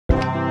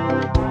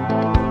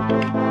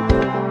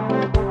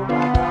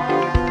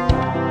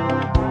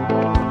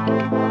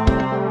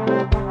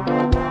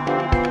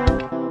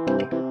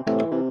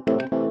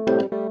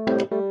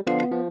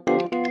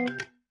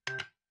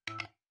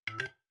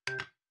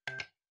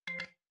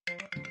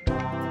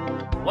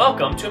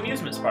Welcome to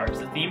Amusement Sparks,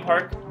 the theme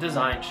park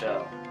design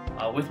show.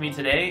 With me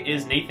today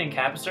is Nathan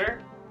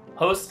Capisser,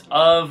 host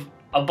of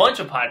a bunch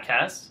of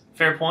podcasts,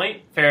 Fair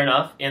Point, Fair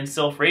Enough, and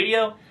Sylph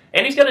Radio,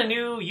 and he's got a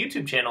new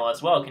YouTube channel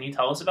as well. Can you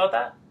tell us about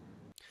that?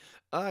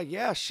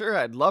 Yeah, sure,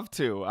 I'd love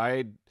to.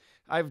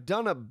 I've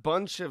done a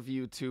bunch of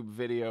YouTube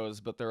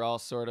videos, but they're all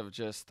sort of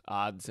just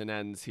odds and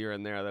ends here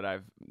and there that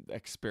I've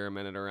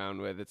experimented around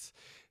with.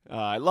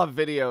 I love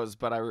videos,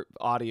 but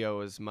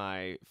audio is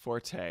my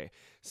forte.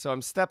 So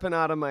I'm stepping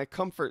out of my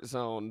comfort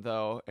zone,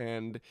 though,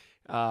 and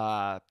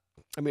I'm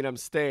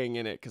staying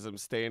in it because I'm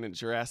staying in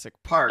Jurassic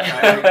Park.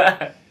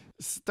 I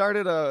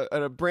started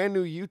a brand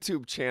new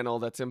YouTube channel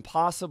that's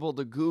impossible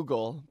to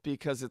Google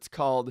because it's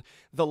called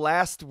The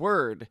Last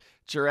Word,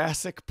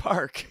 Jurassic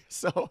Park.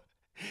 So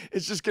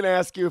it's just going to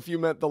ask you if you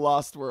meant The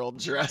Lost World,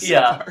 Jurassic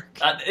Park.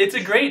 It's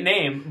a great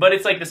name, but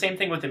it's like the same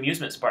thing with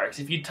Amusement Sparks.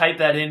 If you type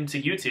that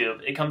into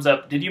YouTube, it comes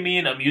up, did you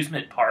mean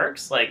Amusement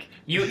Parks? Like,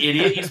 you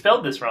idiot, you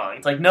spelled this wrong.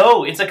 It's like,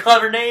 no, it's a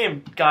clever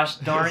name. Gosh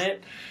darn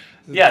it.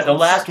 Yeah, The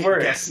Last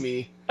Word. Guess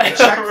me.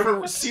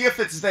 Check see if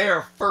it's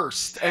there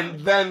first, and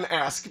then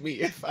ask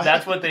me if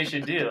That's what they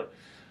should do.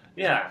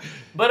 Yeah.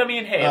 But I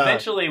mean, hey,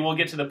 eventually we'll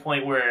get to the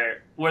point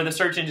where the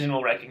search engine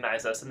will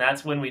recognize us, and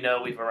that's when we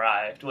know we've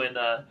arrived. When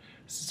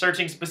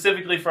searching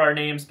specifically for our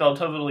name spelled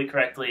totally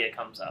correctly, it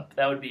comes up.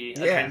 That would be a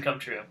dream come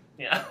true.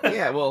 Yeah.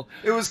 Yeah, well,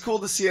 it was cool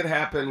to see it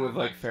happen with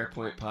like Fair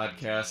Point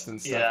Podcast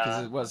and stuff,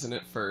 because it wasn't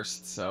at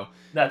first, so.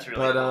 That's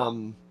really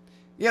cool.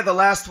 Yeah, The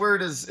Last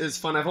Word is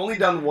fun. I've only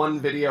done one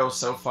video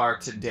so far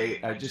to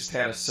date. I just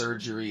had a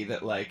surgery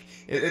that, like,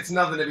 it's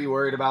nothing to be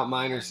worried about,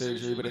 minor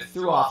surgery, but it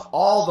threw off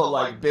all the,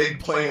 like, big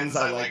plans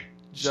I, like,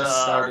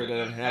 just started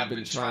and have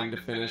been trying to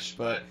finish.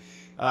 But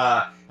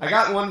I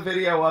got one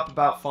video up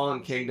about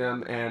Fallen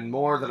Kingdom and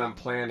more that I'm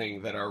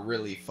planning that are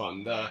really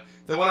fun. The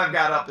one I've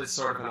got up is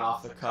sort of an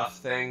off-the-cuff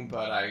thing,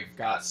 but I've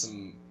got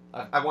some...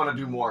 I want to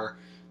do more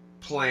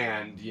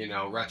planned,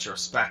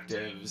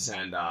 retrospectives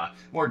and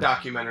more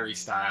documentary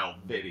style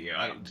video.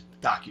 I don't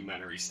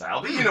documentary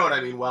style, but you know what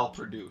I mean, well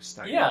produced,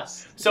 I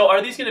guess. So are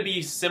these going to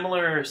be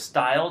similar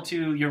style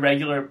to your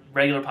regular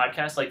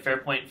podcast, like Fair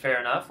Point,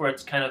 Fair Enough, where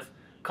it's kind of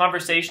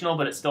conversational,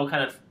 but it still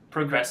kind of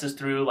progresses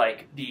through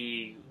like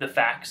the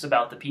facts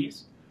about the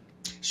piece?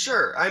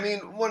 Sure. I mean,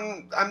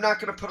 I'm not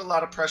going to put a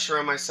lot of pressure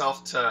on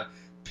myself to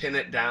pin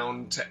it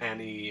down to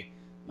any,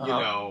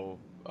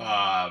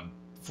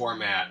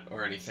 format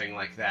or anything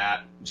like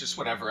that. Just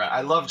whatever.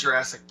 I love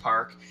Jurassic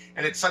Park,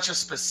 and it's such a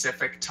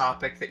specific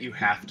topic that you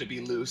have to be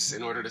loose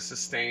in order to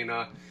sustain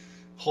a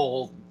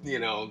whole,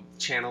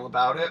 channel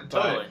about it.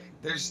 But totally.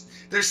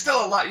 There's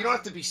still a lot. You don't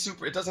have to be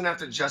super. It doesn't have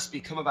to just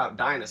become about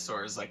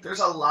dinosaurs. Like,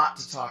 there's a lot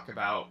to talk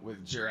about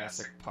with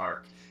Jurassic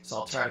Park. So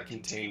I'll try to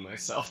contain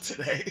myself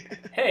today.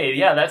 Hey,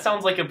 yeah, that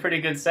sounds like a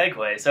pretty good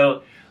segue.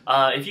 So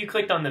if you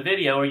clicked on the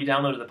video or you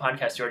downloaded the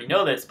podcast, you already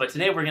know this, but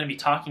today we're going to be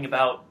talking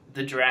about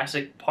the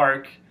Jurassic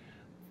Park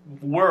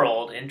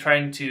world and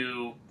trying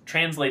to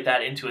translate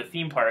that into a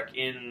theme park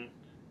in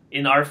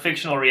our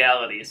fictional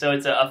reality. So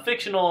it's a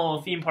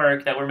fictional theme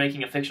park that we're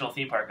making a fictional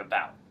theme park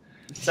about.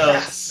 So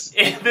yes.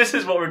 This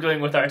is what we're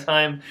doing with our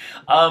time.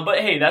 But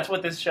hey, that's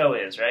what this show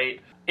is, right?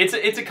 It's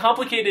a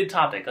complicated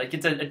topic. Like,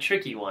 it's a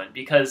tricky one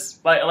because,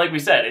 like we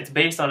said, it's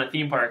based on a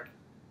theme park,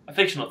 a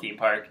fictional theme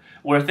park,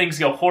 where things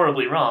go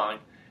horribly wrong,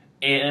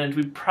 and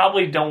we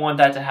probably don't want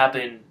that to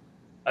happen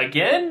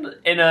again,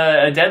 in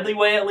a deadly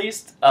way at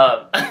least.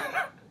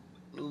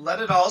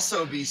 Let it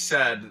also be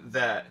said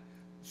that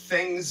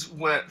things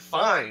went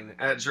fine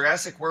at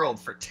Jurassic World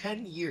for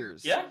 10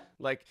 years. Yeah.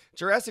 Like,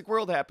 Jurassic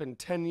World happened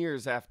 10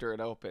 years after it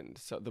opened,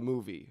 so the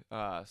movie.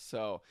 I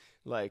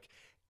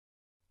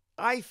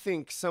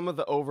think some of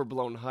the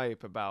overblown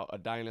hype about a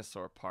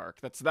dinosaur park,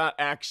 that's not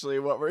actually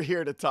what we're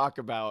here to talk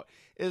about,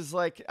 is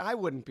like, I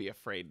wouldn't be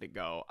afraid to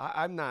go.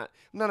 I'm not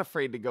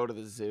afraid to go to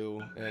the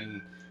zoo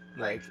and,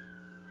 like...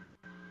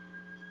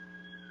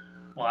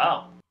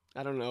 Wow.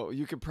 I don't know.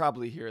 You could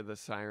probably hear the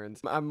sirens.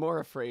 I'm more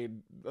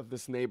afraid of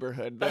this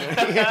neighborhood than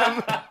I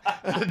am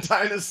at a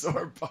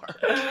dinosaur park.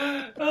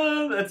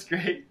 Oh, that's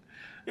great.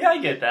 Yeah, I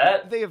get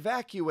that. They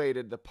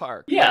evacuated the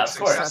park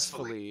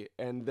successfully,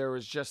 and there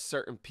was just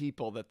certain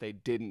people that they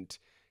didn't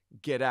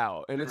get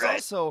out. And it's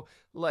also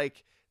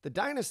like the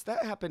dinosaur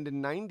that happened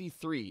in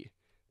 '93.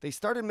 They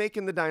started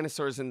making the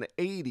dinosaurs in the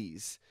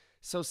 '80s.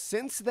 So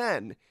since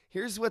then,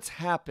 here's what's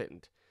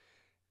happened.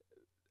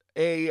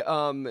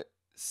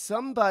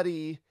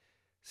 Somebody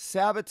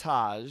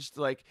sabotaged,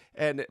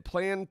 and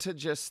planned to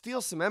just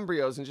steal some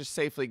embryos and just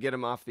safely get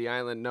them off the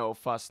island. No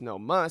fuss, no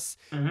muss.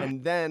 Mm-hmm.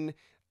 And then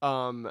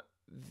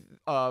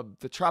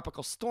the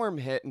tropical storm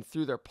hit and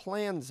threw their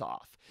plans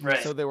off.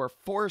 Right. So they were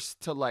forced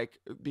to,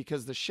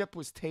 because the ship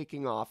was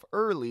taking off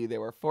early, they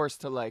were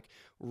forced to,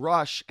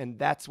 rush, and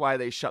that's why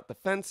they shut the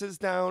fences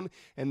down,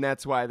 and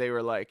that's why they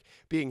were,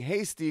 being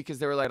hasty, because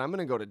they were like, I'm going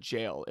to go to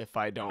jail if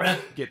I don't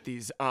get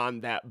these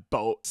on that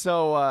boat.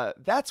 So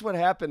that's what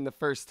happened the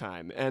first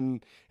time,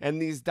 and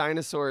these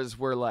dinosaurs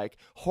were,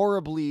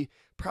 horribly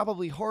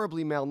probably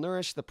horribly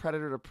malnourished. The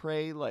predator to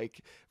prey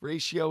like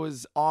ratio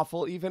is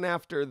awful. Even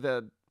after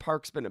the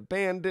park's been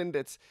abandoned,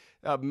 it's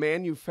a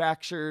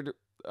manufactured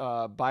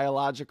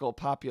biological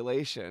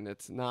population.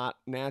 It's not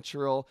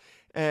natural.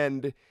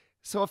 And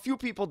so a few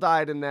people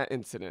died in that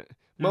incident.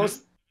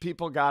 Most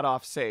people got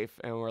off safe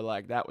and were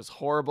like, that was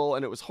horrible.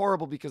 And it was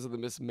horrible because of the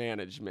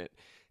mismanagement.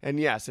 And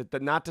yes,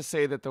 not to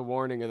say that the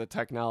warning of the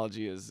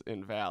technology is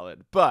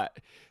invalid, but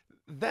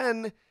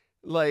then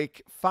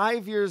like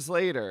 5 years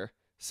later,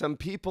 some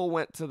people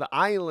went to the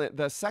island,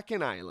 the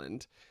second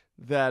island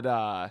that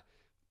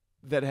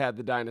had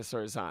the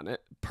dinosaurs on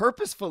it,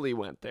 purposefully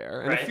went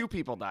there, and a few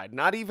people died.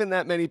 Not even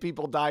that many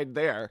people died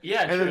there.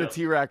 Yeah, and then the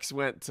T-Rex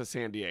went to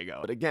San Diego.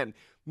 But again,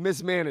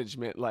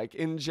 mismanagement. Like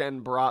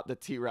InGen brought the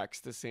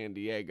T-Rex to San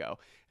Diego,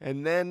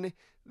 and then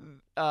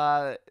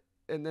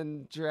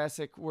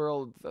Jurassic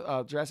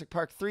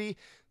Park 3.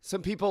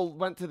 Some people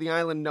went to the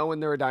island knowing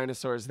there were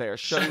dinosaurs there.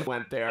 Shouldn't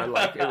went there.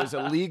 Like it was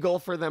illegal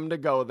for them to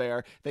go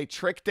there. They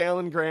tricked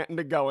Alan Grant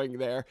into going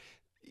there.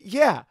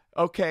 Yeah,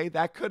 okay,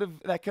 that could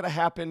have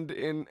happened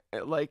in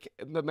like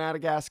the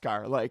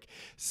Madagascar. Like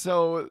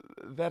so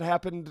that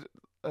happened.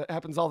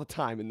 Happens all the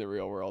time in the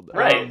real world.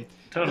 Right.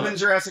 Totally. And then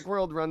Jurassic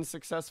World runs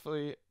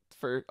successfully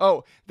for.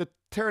 The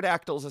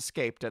pterodactyls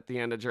escaped at the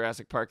end of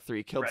Jurassic Park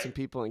 3, killed some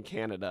people in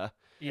Canada.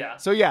 Yeah.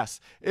 So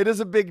yes, it is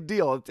a big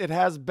deal. It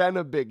has been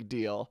a big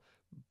deal,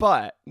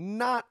 but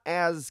not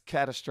as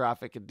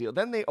catastrophic a deal.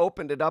 Then they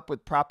opened it up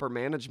with proper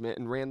management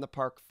and ran the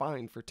park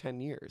fine for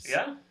 10 years.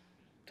 Yeah,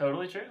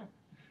 totally true.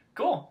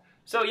 Cool.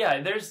 So yeah,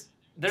 there's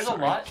a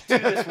lot to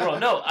this world.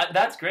 No,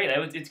 that's great.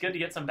 It's good to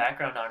get some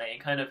background on it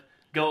and kind of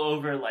go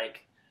over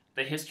like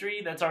the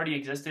history that's already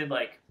existed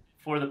like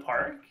for the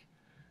park.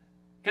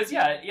 Because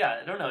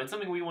yeah, I don't know. It's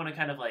something we want to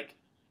kind of like.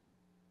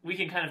 We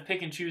can kind of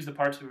pick and choose the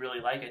parts we really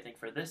like, I think,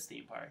 for this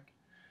theme park.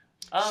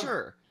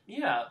 Sure.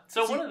 Yeah.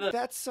 So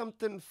that's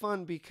something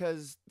fun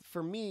because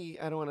for me,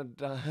 I don't want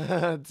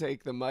to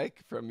take the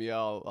mic from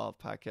y'all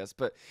podcast,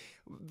 but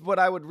what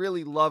I would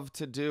really love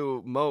to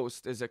do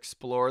most is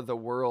explore the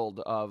world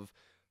of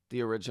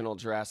the original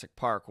Jurassic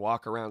Park,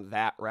 walk around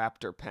that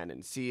raptor pen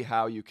and see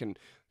how you can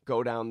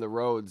go down the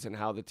roads and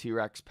how the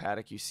T-Rex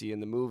paddock you see in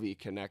the movie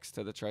connects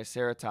to the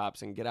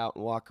Triceratops and get out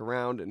and walk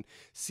around and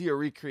see a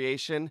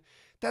recreation.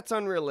 That's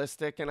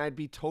unrealistic, and I'd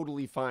be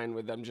totally fine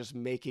with them just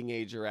making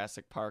a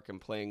Jurassic Park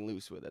and playing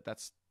loose with it.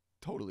 That's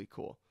totally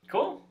cool.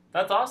 Cool.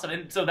 That's awesome.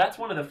 And so that's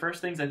one of the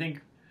first things I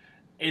think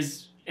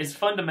is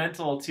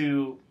fundamental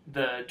to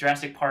the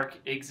Jurassic Park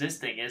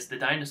existing is the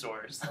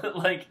dinosaurs.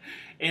 Like,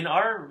 in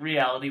our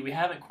reality, we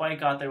haven't quite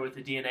got there with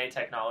the DNA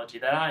technology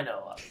that I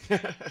know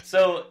of.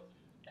 So,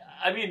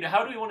 I mean,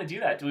 how do we want to do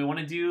that? Do we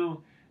want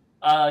to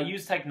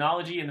use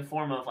technology in the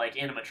form of, like,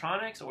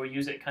 animatronics, or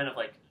use it kind of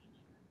like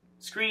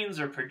screens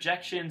or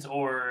projections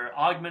or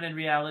augmented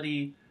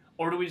reality,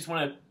 or do we just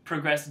want to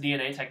progress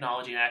DNA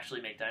technology and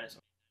actually make dinosaurs?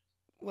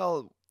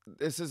 Well,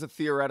 this is a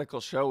theoretical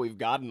show. We've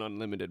got an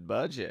unlimited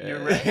budget.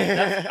 You're right.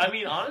 I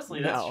mean,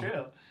 honestly, that's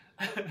true.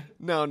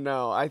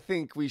 No. I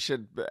think we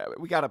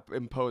got to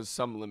impose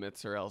some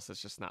limits or else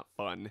it's just not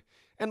fun.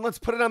 And let's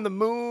put it on the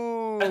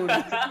moon.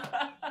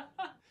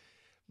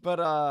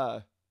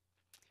 But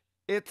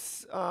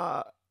it's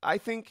I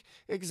think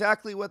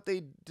exactly what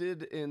they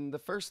did in the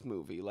first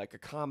movie, like a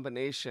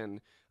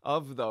combination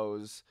of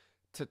those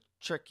to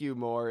trick you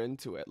more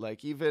into it.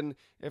 Like even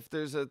if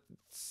there's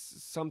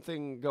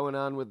something going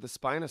on with the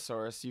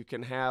Spinosaurus, you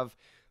can have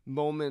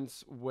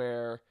moments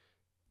where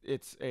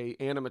it's a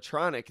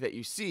animatronic that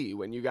you see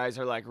when you guys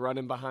are like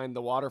running behind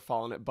the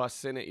waterfall and it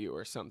busts in at you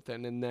or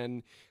something. And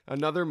then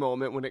another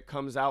moment when it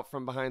comes out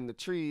from behind the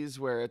trees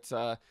where it's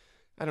a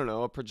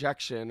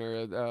projection or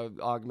a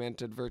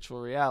augmented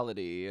virtual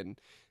reality. And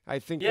I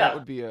think that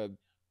would be a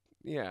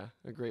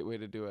great way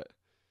to do it.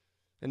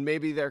 And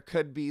maybe there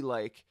could be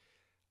like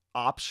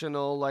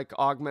optional like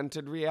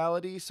augmented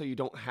reality, so you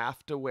don't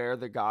have to wear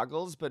the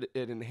goggles, but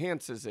it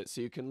enhances it,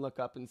 so you can look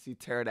up and see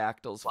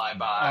pterodactyls fly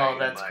by. Oh,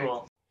 that's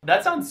cool.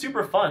 That sounds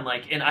super fun.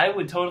 Like, and I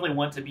would totally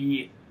want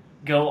to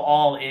go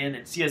all in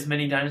and see as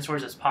many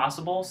dinosaurs as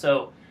possible.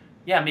 So,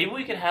 yeah, maybe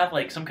we could have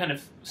like some kind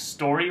of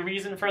story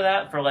reason for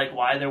that, for like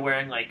why they're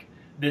wearing like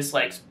this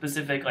like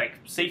specific like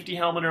safety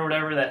helmet or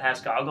whatever that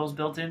has goggles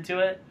built into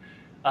it.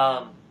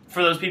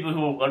 For those people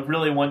who would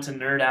really want to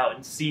nerd out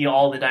and see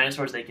all the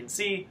dinosaurs they can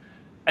see.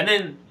 And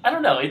then, I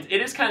don't know, it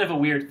is kind of a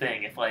weird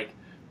thing if, like,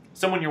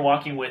 someone you're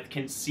walking with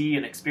can see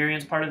and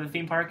experience part of the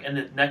theme park and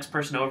the next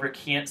person over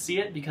can't see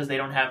it because they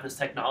don't have this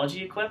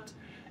technology equipped.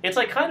 It's,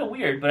 like, kind of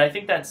weird, but I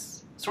think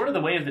that's sort of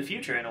the way of the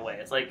future in a way.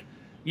 It's like,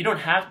 you don't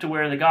have to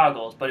wear the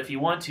goggles, but if you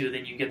want to,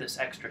 then you get this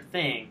extra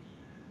thing.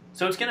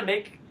 So it's going to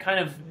make kind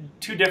of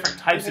two different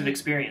types of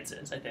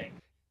experiences, I think.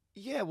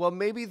 Yeah, well,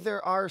 maybe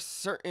there are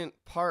certain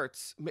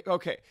parts.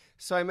 Okay,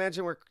 so I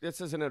imagine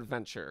this is an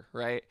adventure,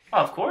 right? Oh,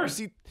 of course.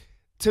 See,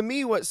 to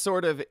me, what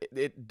sort of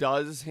it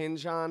does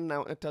hinge on,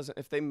 now it doesn't,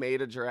 if they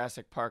made a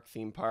Jurassic Park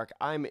theme park,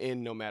 I'm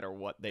in no matter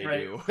what they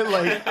do.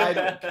 Like, I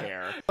don't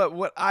care. But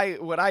what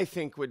I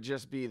think would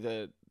just be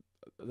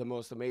the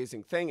most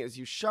amazing thing is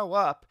you show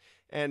up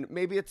and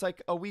maybe it's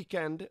like a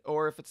weekend,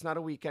 or if it's not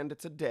a weekend,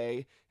 it's a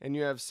day, and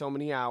you have so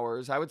many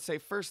hours. I would say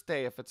first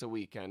day if it's a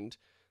weekend,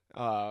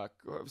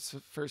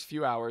 first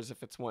few hours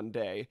if it's one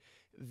day.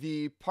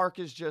 The park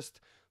is just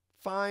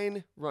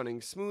fine, running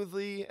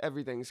smoothly,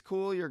 everything's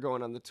cool, you're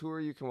going on the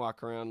tour, you can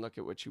walk around, look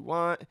at what you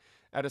want.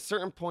 At a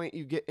certain point,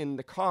 you get in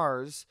the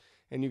cars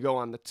and you go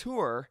on the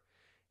tour,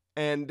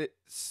 and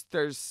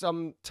there's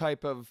some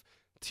type of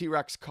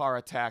T-Rex car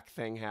attack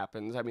thing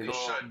happens. I mean, they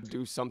should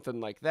do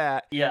something like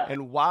that. Yeah.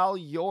 And while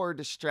you're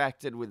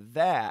distracted with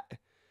that,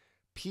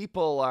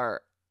 people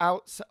are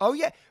outside. Oh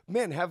yeah,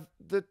 man, have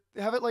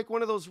it like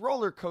one of those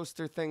roller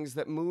coaster things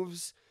that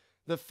moves,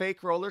 the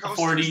fake roller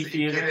coaster. 4D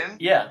theater.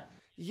 Yeah.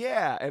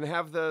 Yeah, and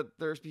have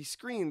there be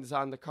screens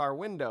on the car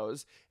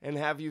windows, and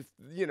have you're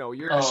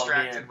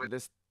distracted with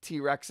this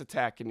T-Rex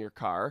attack in your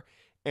car,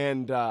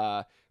 and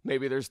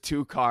maybe there's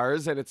two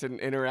cars, and it's an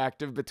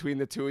interactive between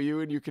the two of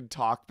you, and you can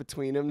talk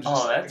between them.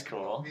 That's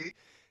cool.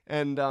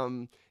 And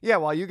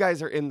while you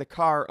guys are in the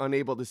car,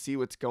 unable to see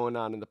what's going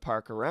on in the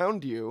park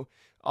around you,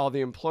 all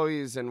the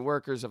employees and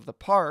workers of the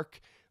park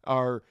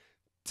are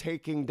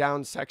taking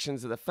down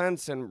sections of the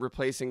fence and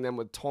replacing them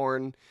with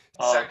torn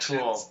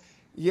sections. Cool.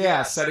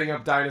 Yeah, setting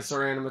up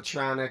dinosaur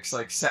animatronics,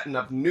 like setting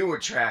up new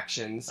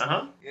attractions.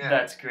 Yeah.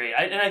 That's great.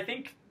 And I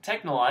think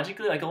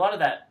technologically, like a lot of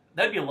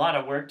that'd be a lot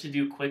of work to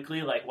do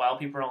quickly, like while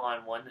people are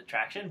on one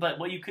attraction. But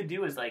what you could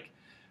do is like,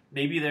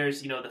 maybe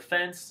there's, the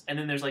fence, and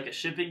then there's like a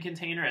shipping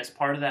container as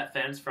part of that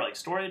fence for like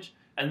storage,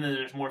 and then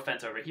there's more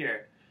fence over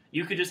here.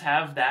 You could just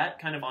have that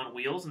kind of on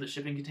wheels, and the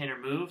shipping container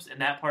moves,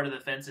 and that part of the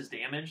fence is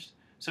damaged.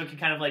 So it can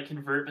kind of like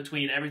convert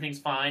between everything's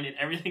fine and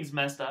everything's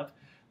messed up.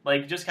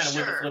 Like, just kind of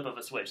with the flip of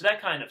a switch.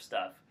 That kind of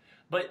stuff.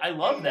 But I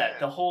love that.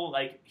 The whole,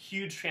 like,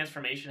 huge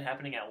transformation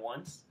happening at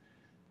once.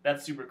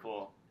 That's super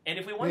cool. And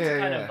if we want to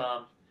kind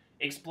of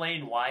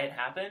explain why it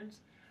happened,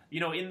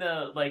 in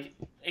the, like,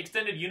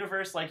 extended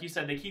universe, like you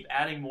said, they keep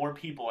adding more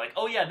people. Like,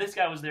 oh, yeah, this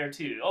guy was there,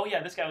 too. Oh,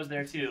 yeah, this guy was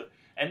there, too.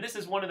 And this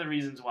is one of the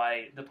reasons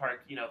why the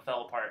park,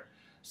 fell apart.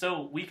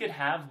 So we could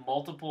have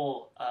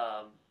multiple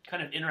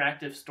kind of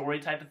interactive story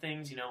type of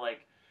things,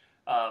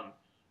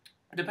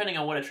 depending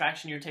on what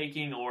attraction you're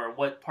taking or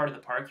what part of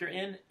the park you're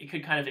in, it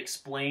could kind of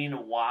explain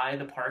why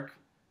the park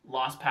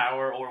lost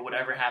power or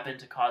whatever happened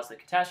to cause the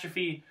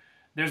catastrophe.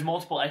 There's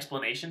multiple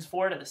explanations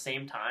for it at the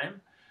same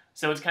time.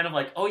 So it's kind of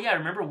like, oh yeah,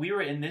 remember we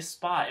were in this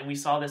spot and we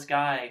saw this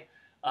guy,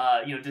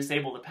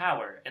 disable the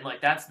power. And like,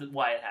 that's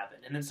why it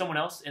happened. And then someone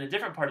else in a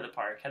different part of the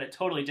park had a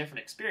totally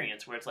different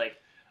experience where it's like,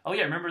 oh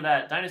yeah, remember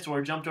that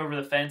dinosaur jumped over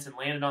the fence and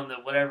landed on the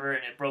whatever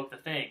and it broke the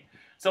thing.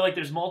 So like,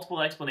 there's multiple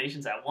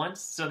explanations at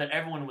once so that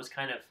everyone was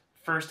kind of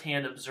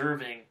firsthand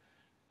observing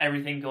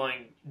everything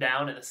going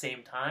down at the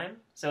same time.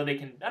 So they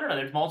can,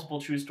 there's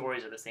multiple true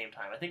stories at the same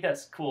time. I think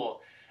that's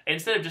cool.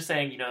 Instead of just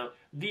saying,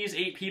 these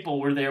 8 people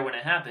were there when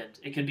it happened,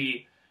 it could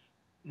be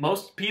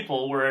most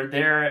people were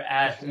there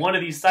at one of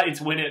these sites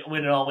when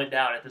it all went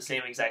down at the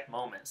same exact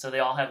moment. So they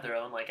all have their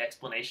own like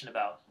explanation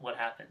about what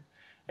happened.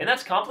 And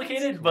that's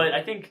complicated, that's cool. But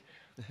I think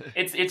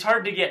it's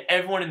hard to get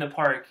everyone in the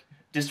park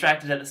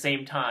distracted at the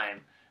same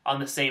time on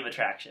the same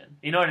attraction.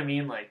 You know what I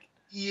mean? Like,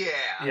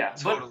 yeah,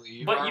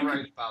 totally. But you are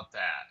right about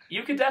that.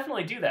 You could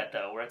definitely do that,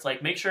 though, where it's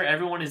like, make sure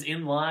everyone is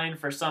in line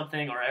for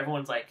something, or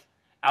everyone's, like,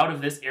 out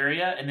of this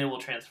area, and then we'll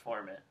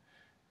transform it.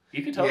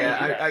 You could totally do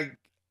that.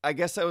 I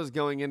guess I was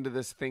going into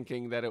this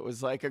thinking that it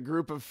was, like, a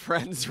group of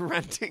friends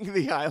renting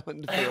the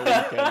island for a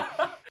weekend.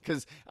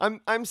 Because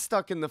I'm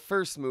stuck in the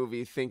first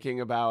movie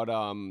thinking about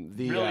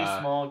the really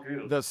small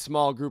group. The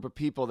small group of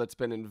people that's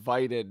been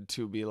invited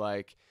to be,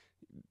 like,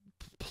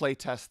 play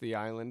test the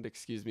island.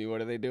 Excuse me, what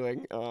are they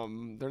doing?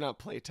 They're not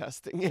play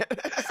testing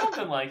it.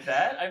 Something like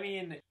that. I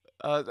mean,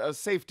 a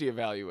safety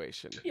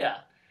evaluation. Yeah,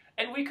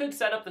 and we could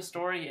set up the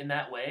story in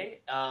that way,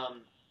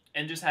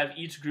 and just have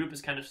each group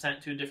is kind of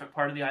sent to a different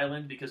part of the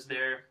island because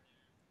they're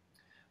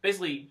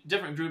basically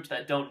different groups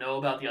that don't know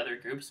about the other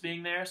groups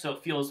being there. So it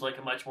feels like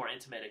a much more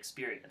intimate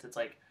experience. It's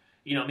like,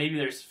 maybe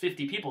there's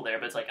 50 people there,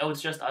 but it's like, oh,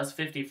 it's just us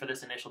 50 for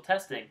this initial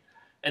testing,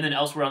 and then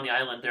elsewhere on the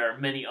island there are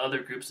many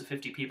other groups of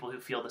 50 people who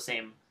feel the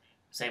same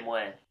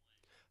way.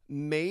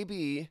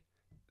 Maybe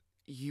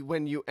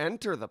when you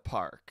enter the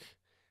park,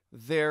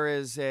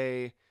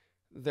 you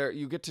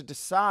get to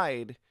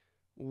decide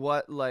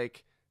what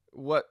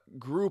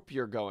group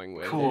you're going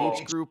with. Cool. And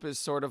each group is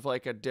sort of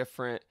like a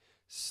different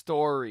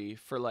story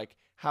for like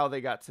how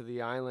they got to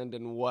the island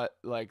and what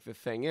like the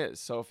thing is.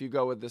 So if you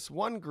go with this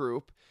one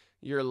group,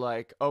 you're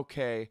like,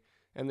 okay,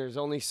 and there's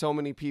only so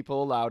many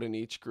people allowed in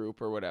each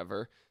group or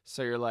whatever.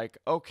 So you're like,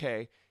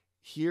 okay,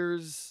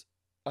 here's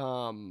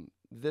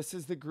this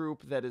is the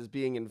group that is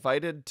being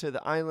invited to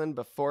the island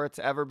before it's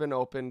ever been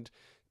opened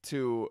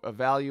to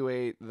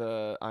evaluate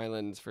the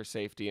islands for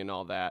safety and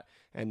all that.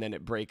 And then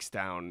it breaks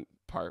down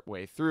part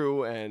way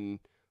through and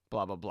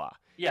blah, blah, blah.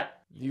 Yeah.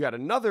 You got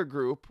another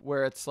group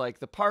where it's like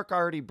the park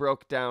already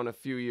broke down a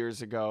few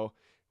years ago.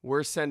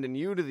 We're sending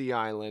you to the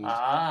island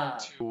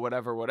to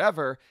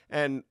whatever.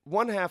 And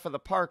one half of the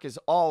park is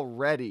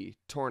already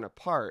torn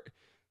apart.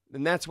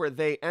 and that's where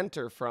they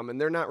enter from, and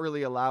they're not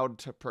really allowed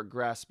to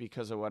progress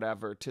because of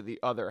whatever to the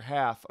other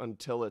half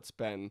until it's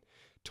been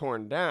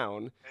torn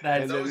down.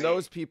 And then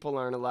those people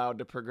aren't allowed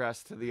to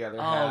progress to the other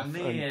half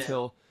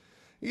until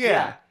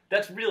yeah,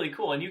 that's really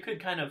cool. And you could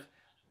kind of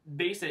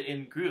base it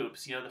in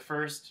groups. You know, the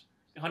first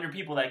 100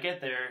 people that get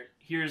there,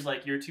 here's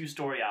like your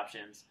 2-story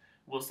options.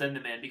 We'll send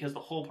them in because the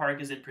whole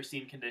park is in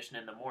pristine condition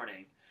in the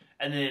morning.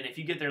 And then if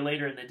you get there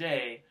later in the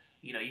day,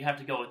 you know, you have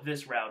to go with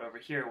this route over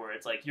here where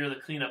it's like you're the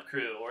cleanup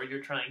crew, or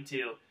you're trying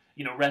to,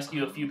 you know,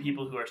 rescue a few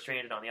people who are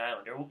stranded on the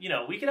island. Or, you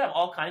know, we could have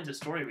all kinds of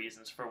story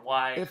reasons for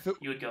why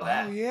you would go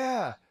back. Oh,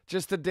 yeah.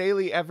 Just a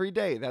daily, every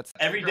day. That's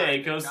every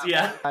day goes,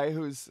 yeah.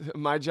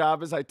 My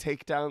job is I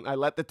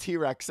let the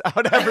T-Rex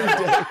out every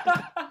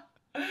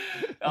day.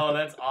 Oh,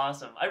 that's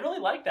awesome. I really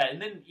like that. And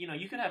then, you know,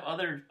 you could have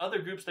other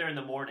groups there in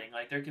the morning.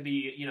 Like there could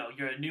be, you know,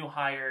 you're a new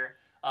hire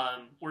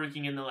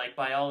working in the like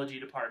biology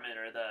department,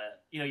 or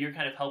you're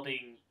kind of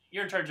helping,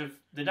 you're in charge of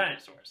the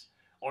dinosaurs,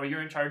 or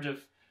you're in charge of,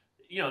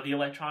 you know, the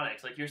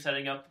electronics, like you're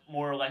setting up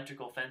more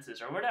electrical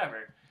fences or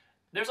whatever.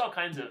 There's all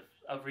kinds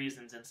of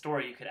reasons and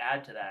story you could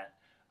add to that.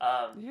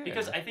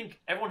 Because I think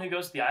everyone who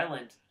goes to the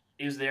island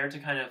is there to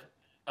kind of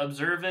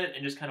observe it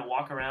and just kind of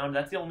walk around.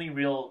 That's the only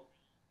real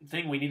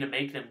thing we need to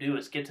make them do,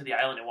 is get to the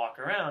island and walk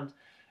around.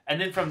 And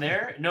then from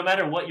there, no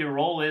matter what your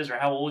role is or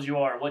how old you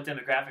are or what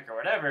demographic or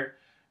whatever,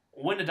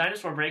 when a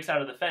dinosaur breaks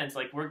out of the fence,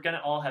 like we're going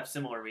to all have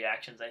similar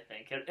reactions, I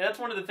think. And that's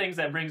one of the things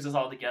that brings us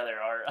all together,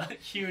 are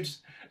huge,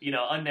 you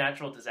know,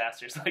 unnatural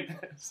disasters like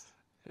this.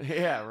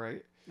 Yeah,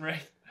 right.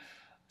 Right.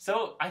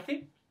 So I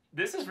think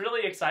this is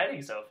really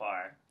exciting so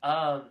far.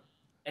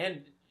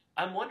 And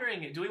I'm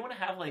wondering, do we want to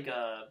have like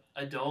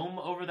a dome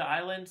over the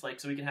island, like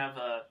so we can have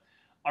a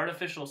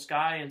artificial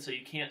sky and so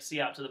you can't see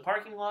out to the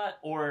parking lot?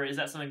 Or is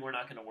that something we're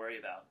not going to worry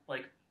about?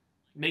 Like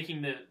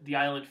making the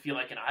island feel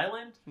like an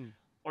island?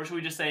 Or should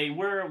we just say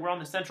we're on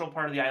the central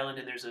part of the island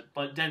and there's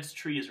dense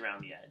trees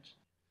around the edge?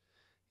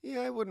 Yeah,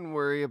 I wouldn't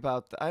worry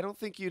about that. I don't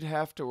think you'd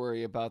have to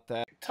worry about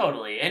that.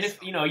 Totally. And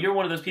if, you know, you're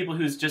one of those people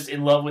who's just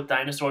in love with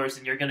dinosaurs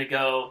and you're going to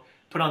go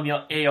put on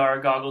the AR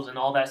goggles and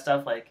all that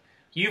stuff, like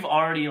you've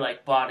already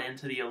like bought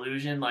into the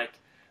illusion. Like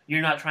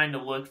you're not trying to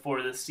look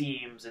for the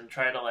seams and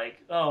try to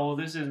like, oh, well,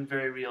 this isn't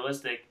very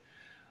realistic.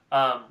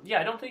 Yeah,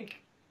 I don't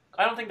think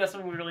that's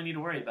something we really need to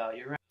worry about.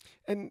 You're right.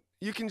 And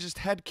you can just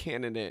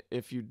headcanon it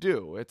if you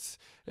do. It's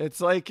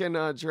like in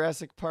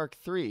Jurassic Park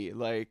 3.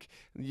 Like,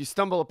 you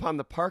stumble upon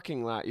the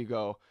parking lot, you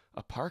go,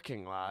 a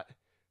parking lot?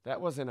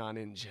 That wasn't on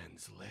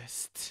InGen's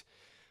list.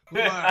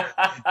 What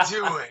are you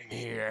doing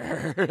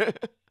here?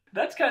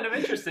 That's kind of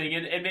interesting.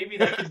 And maybe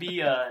that could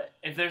be,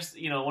 if there's,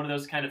 you know, one of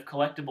those kind of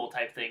collectible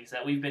type things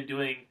that we've been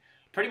doing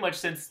pretty much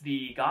since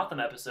the Gotham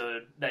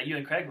episode that you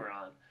and Craig were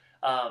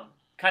on.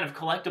 Kind of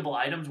collectible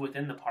items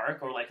within the park,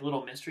 or like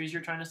little mysteries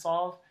you're trying to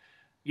solve.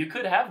 You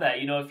could have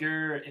that, you know, if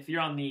you're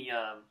on the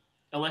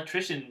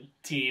electrician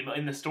team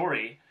in the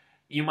story,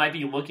 you might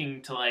be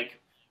looking to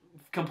like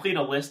complete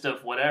a list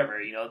of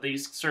whatever, you know,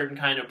 these certain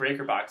kind of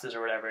breaker boxes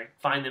or whatever, and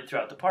find them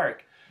throughout the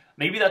park.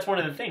 Maybe that's one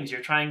of the things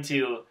you're trying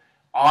to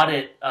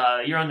audit.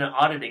 You're on the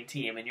auditing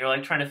team and you're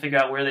like trying to figure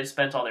out where they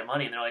spent all their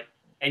money, and they're like,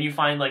 and you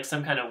find like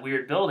some kind of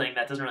weird building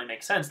that doesn't really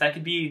make sense. That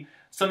could be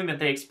something that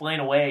they explain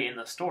away in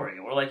the story,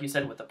 or like you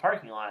said with the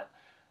parking lot.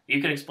 You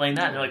could explain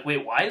that, and they're like,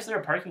 wait, why is there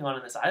a parking lot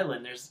on this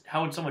island?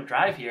 How would someone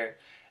drive here?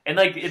 And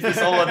like, it's this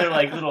whole other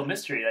like little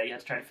mystery that you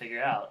have to try to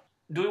figure out.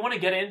 Do we want to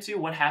get into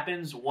what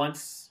happens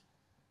once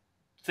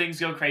things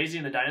go crazy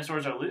and the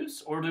dinosaurs are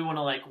loose, or do we want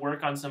to like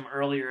work on some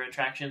earlier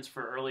attractions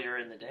for earlier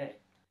in the day?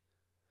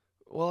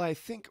 Well,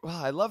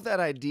 I love that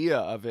idea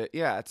of it.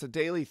 Yeah, it's a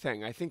daily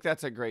thing. I think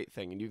that's a great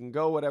thing, and you can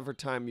go whatever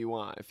time you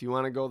want. If you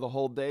want to go the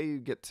whole day, you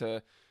get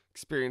to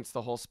experience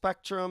the whole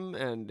spectrum,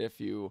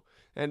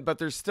 but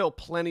there's still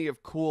plenty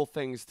of cool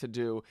things to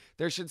do.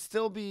 There should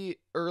still be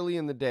early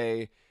in the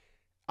day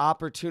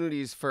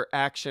opportunities for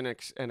action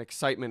and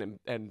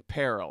excitement and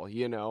peril,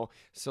 you know?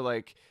 So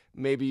like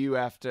maybe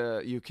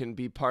you can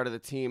be part of the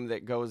team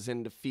that goes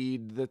in to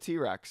feed the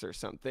T-Rex or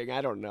something.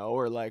 I don't know.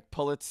 Or like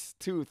pull its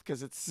tooth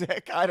because it's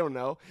sick. I don't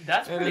know.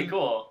 That's pretty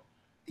cool.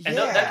 And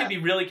that could be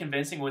really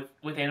convincing with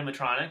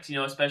animatronics, you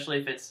know, especially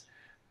if it's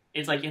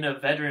like in a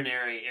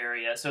veterinary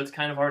area, so it's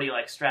kind of already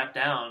like strapped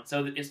down.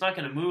 So it's not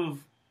going to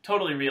move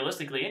totally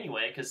realistically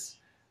anyway, because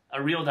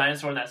a real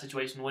dinosaur in that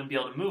situation wouldn't be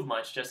able to move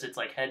much, just its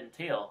like head and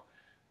tail.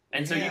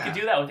 And so you could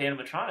do that with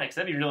animatronics.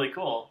 That'd be really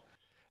cool.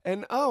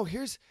 And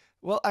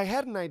I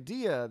had an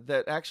idea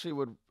that actually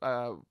would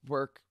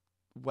work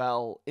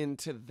well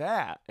into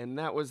that. And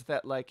that was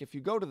that, like, if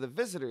you go to the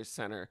visitor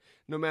center,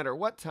 no matter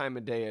what time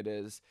of day it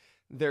is,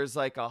 there's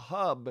like a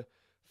hub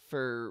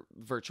for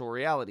virtual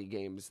reality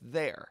games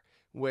there.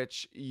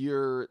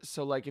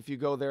 So like if you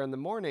go there in the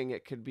morning,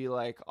 it could be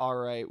like, all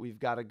right, we've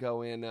got to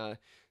go in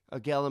a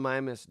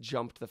Gallimimus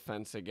jumped the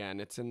fence again.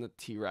 It's in the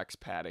T-Rex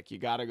paddock. You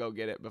got to go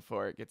get it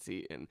before it gets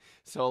eaten.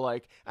 So,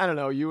 like, I don't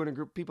know, you and a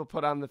group of people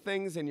put on the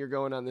things and you're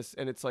going on this,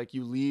 and it's like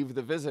you leave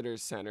the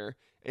visitors center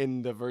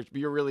in the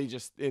you're really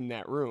just in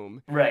that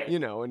room. Right. You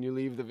know, and you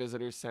leave the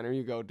visitors center,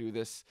 you go do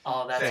this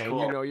Oh, that's thing.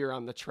 cool. You know, you're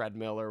on the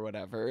treadmill or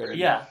whatever. And,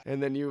 Yeah.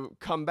 And then you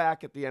come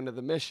back at the end of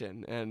the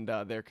mission, and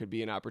there could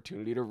be an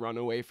opportunity to run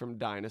away from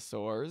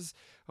dinosaurs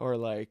or,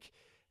 like...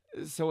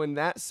 So in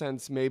that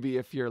sense, maybe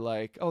if you're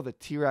like, oh, the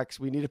T-Rex,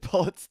 we need to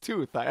pull its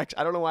tooth. I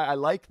don't know why I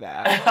like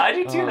that. I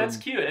do too. That's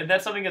cute, and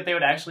that's something that they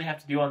would actually have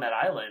to do on that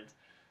island.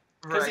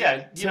 Because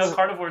yeah, you know,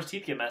 carnivores'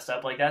 teeth get messed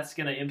up. Like that's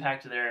going to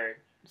impact their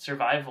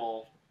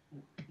survival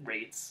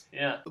rates.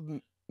 Yeah.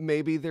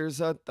 Maybe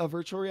there's a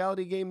virtual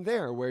reality game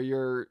there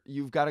where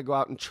you've got to go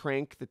out and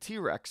trank the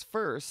T-Rex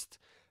first,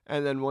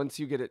 and then once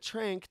you get it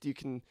tranked, you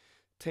can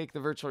take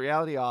the virtual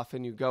reality off,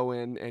 and you go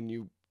in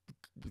and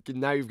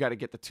now you've got to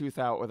get the tooth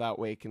out without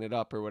waking it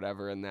up or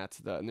whatever, and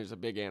there's a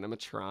big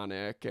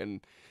animatronic, and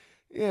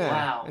yeah.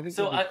 Wow. I think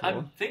So that'd be cool.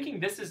 I'm thinking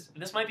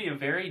this might be a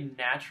very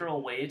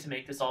natural way to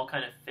make this all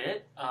kind of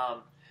fit.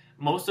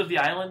 Most of the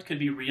island could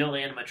be real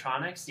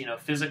animatronics, you know,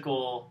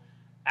 physical,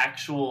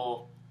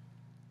 actual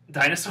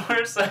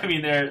dinosaurs. I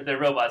mean, they're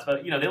robots,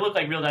 but you know, they look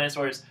like real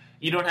dinosaurs.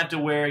 You don't have to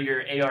wear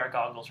your AR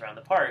goggles around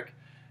the park,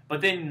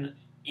 but then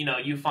you know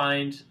you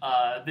find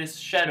this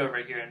shed over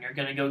here, and you're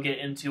gonna go get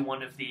into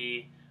one of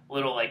the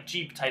little like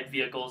Jeep type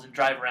vehicles and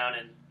drive around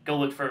and go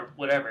look for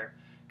whatever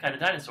kind of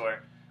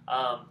dinosaur.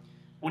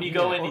 When you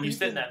go in and you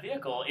sit in that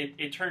vehicle,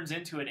 it turns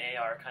into an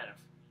AR kind of,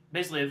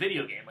 basically a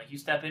video game. Like you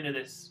step into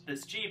this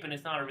Jeep and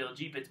it's not a real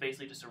Jeep, it's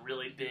basically just a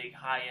really big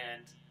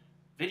high-end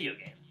video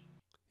game.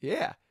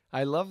 Yeah,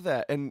 I love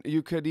that. And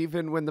you could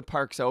even, when the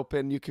park's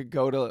open, you could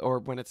go to, or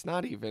when it's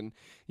not even,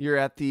 you're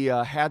at the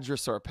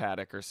hadrosaur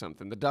paddock or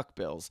something, the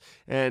duckbills.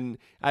 And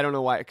I don't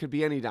know why, it could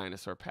be any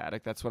dinosaur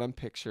paddock. That's what I'm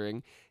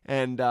picturing.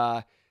 And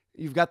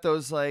you've got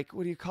those, like,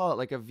 what do you call it?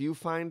 Like a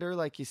viewfinder,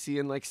 like you see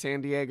in like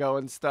San Diego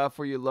and stuff,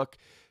 where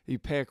you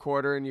pay a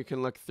quarter and you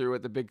can look through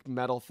at the big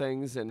metal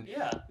things, and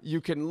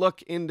you can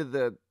look into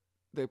the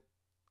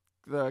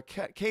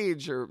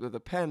cage or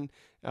the pen,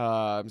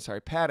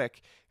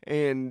 paddock,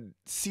 and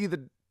see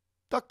the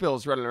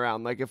duckbills running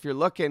around. Like if you're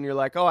looking, you're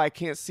like, oh, I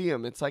can't see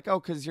them. It's like, oh,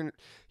 because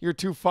you're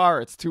too far.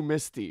 It's too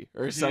misty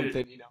or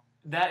something. You know,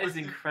 that is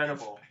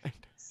incredible.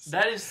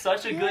 That is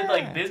such a good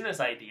like business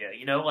idea.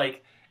 You know,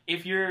 like.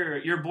 If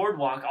your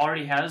boardwalk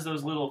already has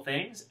those little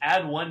things,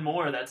 add one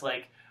more that's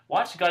like,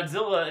 watch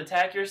Godzilla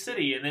attack your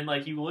city, and then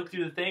like you look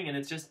through the thing and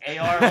it's just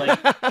AR, like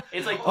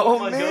it's like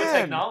Pokemon Go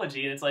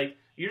technology, and it's like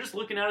you're just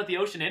looking out at the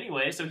ocean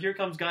anyway, so here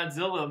comes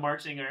Godzilla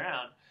marching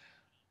around.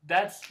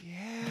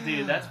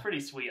 Dude, that's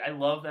pretty sweet. I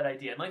love that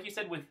idea. And like you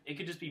said, it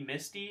could just be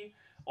misty,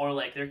 or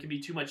like there could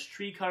be too much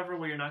tree cover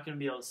where you're not going to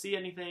be able to see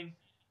anything.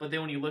 But then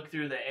when you look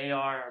through the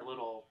AR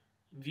little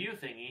view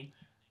thingy,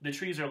 the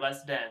trees are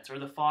less dense, or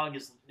the fog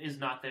is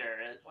not there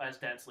as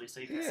densely, so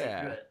you can see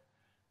through it.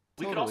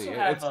 We could also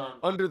have it's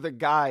under the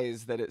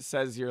guise that it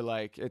says you're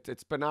like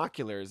it's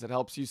binoculars. It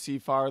helps you see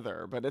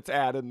farther, but it's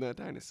adding the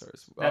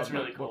dinosaurs. That's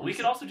really cool. We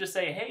could also just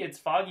say, hey, it's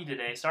foggy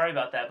today. Sorry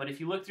about that, but if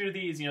you look through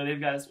these, you know they've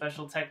got a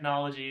special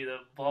technology,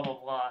 the blah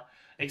blah blah.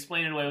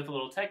 Explain it away with a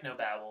little techno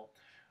babble.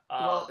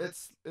 Well,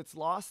 it's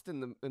lost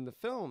in the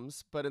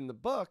films, but in the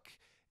book.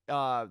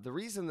 The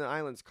reason the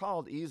island's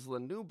called Isla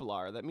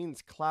Nublar, that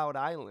means Cloud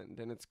Island,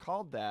 and it's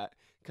called that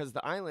because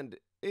the island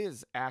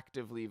is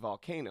actively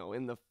volcano.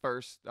 In the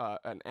first,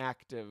 an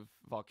active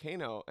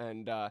volcano,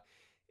 and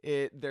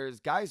there's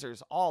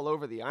geysers all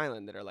over the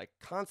island that are like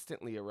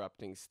constantly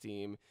erupting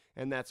steam,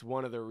 and that's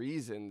one of the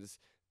reasons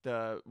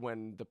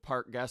when the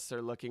park guests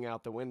are looking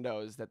out the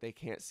windows that they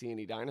can't see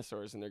any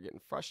dinosaurs and they're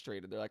getting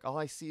frustrated. They're like, all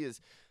I see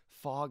is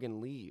fog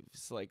and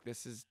leaves. Like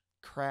this is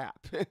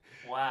crap.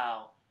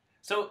 Wow.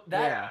 So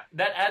that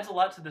adds a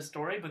lot to the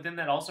story, but then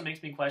that also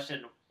makes me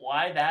question,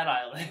 why that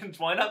island?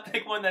 Why not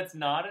pick one that's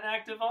not an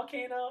active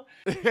volcano?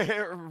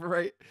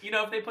 Right. You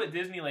know, if they put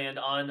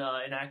Disneyland on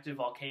an active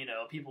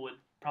volcano, people would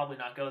probably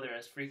not go there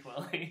as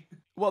frequently.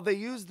 Well, they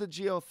use the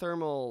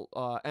geothermal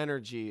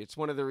energy. It's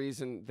one of the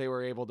reasons they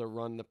were able to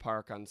run the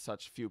park on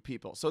such few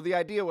people. So the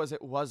idea was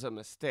it was a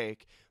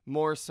mistake,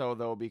 more so,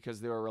 though,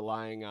 because they were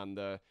relying on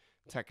the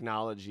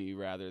technology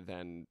rather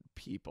than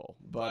people.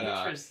 But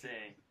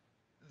interesting.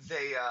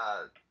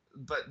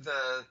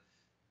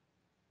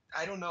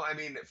 I don't know. I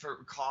mean,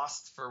 for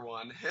cost, for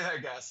one, I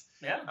guess.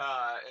 Yeah.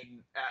 And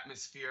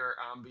atmosphere,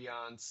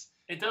 ambiance.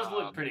 It does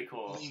look pretty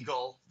cool.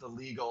 The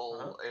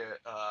legal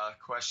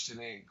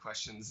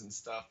questions and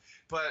stuff.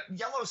 But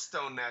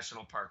Yellowstone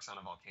National Park's on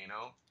a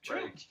volcano.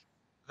 True. Like,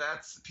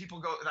 that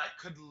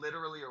could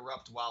literally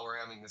erupt while we're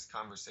having this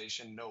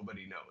conversation.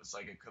 Nobody knows.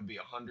 Like, it could be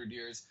 100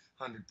 years,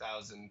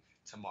 100,000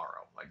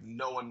 tomorrow. Like,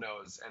 no one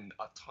knows, and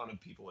a ton of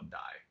people would die.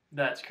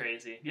 That's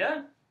crazy.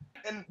 Yeah.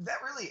 And that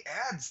really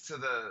adds to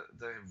the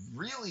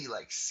really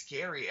like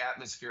scary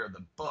atmosphere of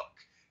the book.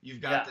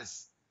 You've got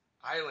this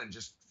island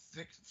just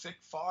thick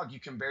fog. You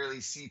can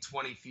barely see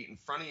 20 feet in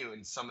front of you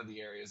in some of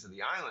the areas of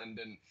the island,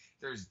 and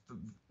there's the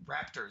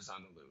raptors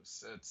on the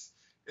loose.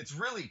 It's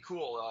really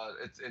cool.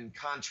 It's in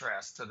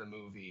contrast to the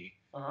movie,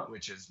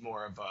 which is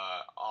more of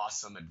a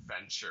awesome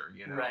adventure,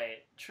 you know.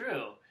 Right.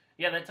 True.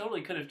 Yeah, that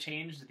totally could have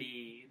changed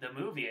the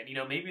movie,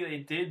 and maybe they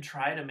did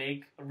try to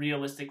make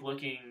realistic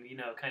looking,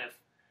 kind of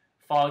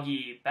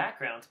foggy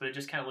backgrounds, but it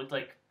just kind of looked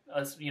like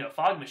a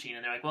fog machine,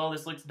 and they're like, well,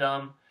 this looks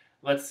dumb.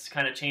 Let's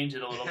kind of change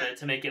it a little bit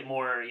to make it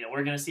more,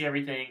 we're going to see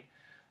everything.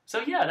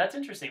 So yeah, that's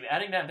interesting.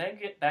 Adding that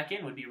back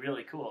in would be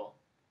really cool.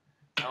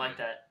 I like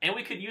that. And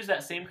we could use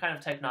that same kind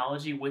of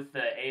technology with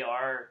the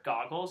AR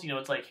goggles.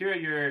 It's like, here are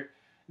your,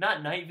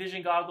 not night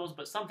vision goggles,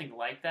 but something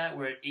like that,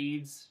 where it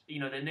aids, the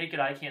naked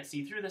eye can't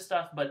see through this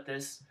stuff, but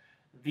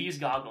these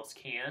goggles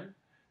can.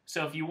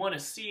 So if you want to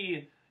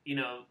see,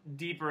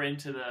 deeper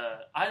into the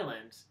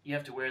island, you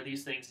have to wear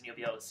these things and you'll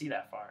be able to see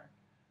that far.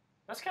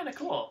 That's kind of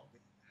cool.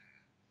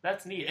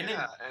 That's neat.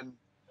 Yeah, and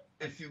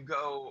if you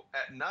go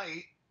at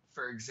night,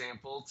 for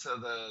example, to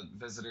the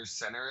visitor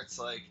center, it's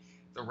like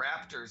the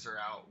raptors are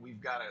out. We've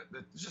got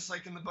to, just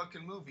like in the book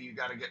and movie, you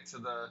got to get to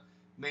the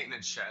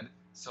maintenance shed.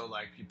 So,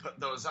 like, you put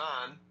those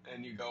on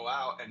and you go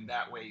out, and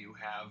that way you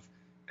have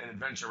an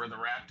adventure where the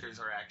raptors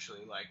are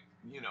actually, like,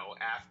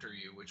 after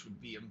you, which would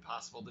be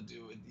impossible to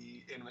do with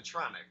the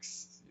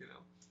animatronics,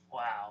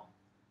 Wow.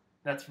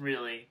 That's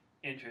really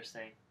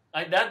interesting.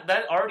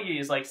 That already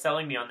is, like,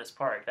 selling me on this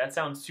park. That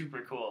sounds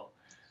super cool.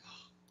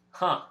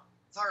 Huh.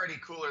 It's already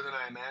cooler than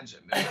I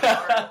imagined. It's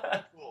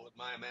already cool with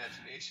my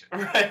imagination.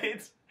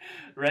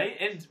 Right?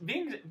 And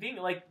being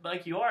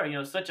like you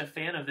are, such a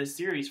fan of this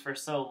series for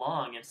so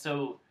long and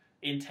so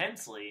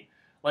intensely,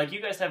 like,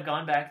 you guys have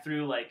gone back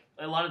through, like,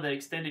 a lot of the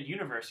extended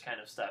universe kind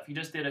of stuff. You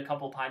just did a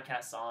couple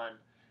podcasts on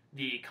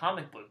the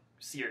comic book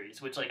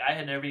series, which, like, I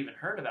had never even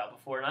heard about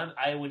before, and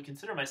I would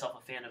consider myself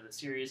a fan of the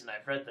series, and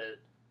I've read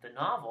the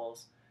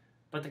novels,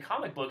 but the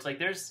comic books, like,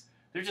 there's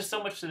just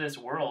so much to this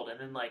world, and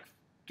then, like,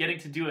 getting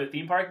to do a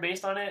theme park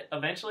based on it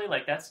eventually,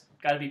 like, that's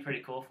got to be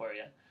pretty cool for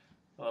you.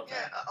 Well,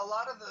 yeah, a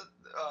lot of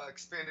the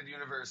expanded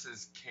universe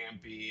is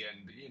campy,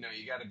 and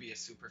you got to be a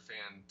super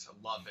fan to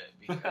love it,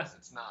 because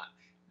it's not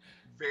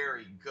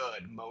very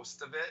good,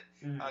 most of it.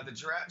 Mm-hmm. The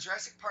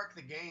Jurassic Park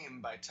the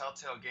game by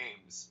Telltale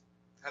Games.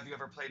 Have you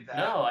ever played that?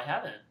 No, I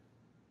haven't.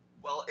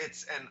 Well,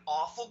 it's an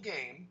awful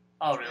game.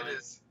 Oh, really? It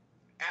is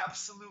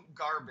absolute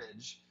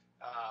garbage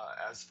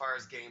as far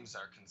as games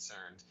are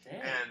concerned. Damn.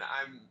 And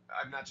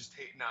I'm not just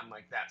hating on,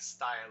 like, that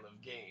style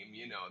of game.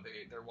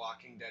 Their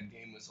Walking Dead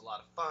game was a lot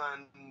of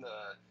fun.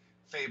 The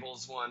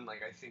Fables one,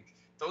 like, I think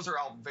those are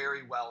all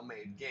very well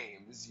made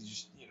games. You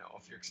just,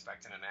 if you're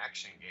expecting an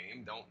action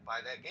game, don't buy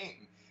that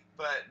game.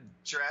 But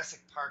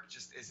Jurassic Park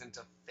just isn't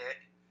a fit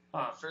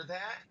for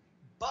that.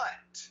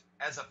 But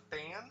as a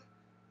fan,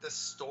 the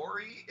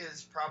story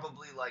is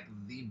probably, like,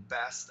 the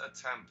best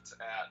attempt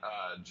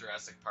at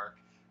Jurassic Park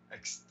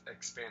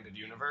expanded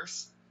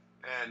universe.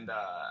 And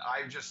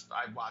I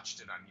watched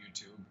it on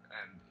YouTube,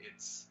 and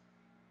it's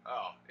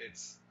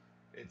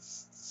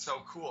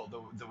so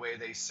cool the way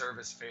they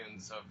service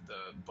fans of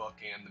the book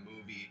and the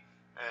movie.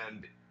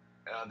 And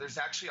there's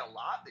actually a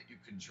lot that you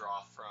could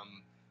draw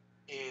from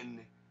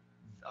in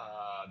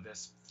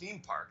this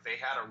theme park. They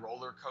had a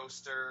roller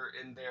coaster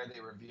in there.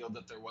 They revealed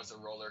that there was a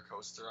roller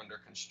coaster under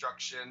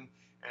construction,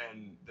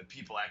 and the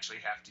people actually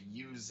have to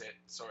use it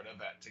sort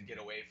of to get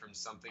away from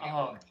something at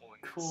one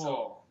point. Cool.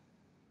 So,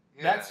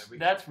 yeah,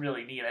 that's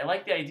really neat. I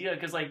like the idea,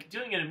 because, like,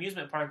 doing an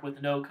amusement park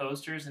with no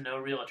coasters and no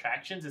real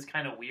attractions is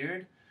kind of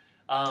weird.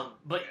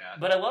 But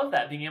I love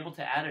that, being able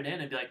to add it in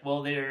and be like,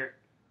 well,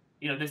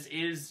 this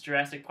is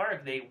Jurassic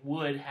Park. They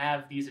would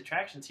have these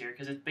attractions here,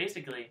 because it's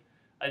basically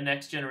a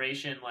next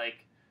generation,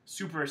 like,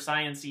 super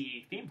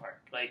science-y theme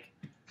park. Like,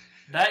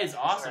 that is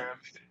awesome. Sorry,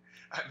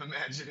 I'm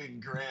imagining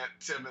Grant,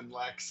 Tim, and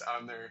Lex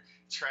on their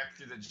trek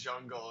through the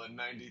jungle in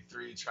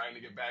 '93, trying to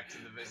get back to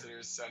the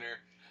visitors center,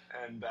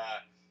 and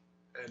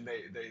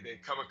they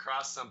come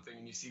across something,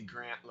 and you see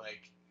Grant,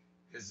 like,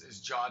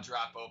 his jaw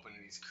drop open,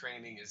 and he's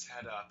craning his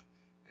head up,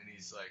 and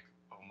he's like,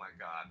 "Oh my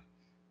god!"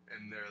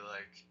 And they're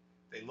like,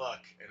 they look,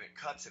 and it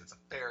cuts, and it's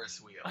a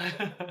Ferris wheel,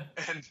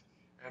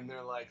 and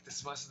they're like,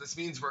 this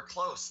means we're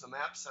close. The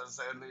map says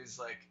that, and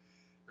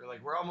they're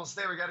like, we're almost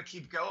there. We got to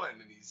keep going.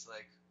 And he's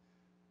like,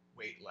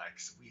 wait,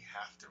 Lex, we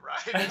have to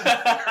ride the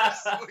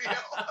Ferris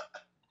wheel.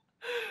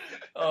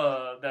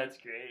 Oh, that's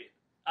great.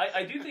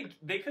 I do think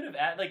they could have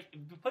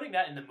putting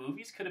that in the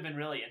movies could have been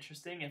really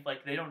interesting if,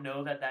 like, they don't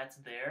know that that's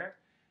there,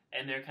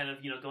 and they're kind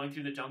of, going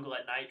through the jungle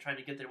at night trying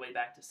to get their way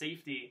back to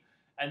safety,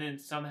 and then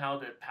somehow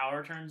the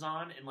power turns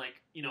on, and, like,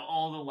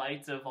 all the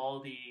lights of all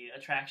the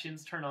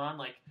attractions turn on.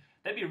 Like,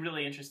 that'd be a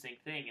really interesting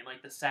thing, and,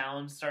 like, the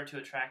sounds start to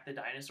attract the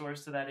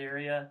dinosaurs to that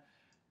area.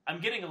 I'm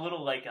getting a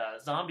little, like, a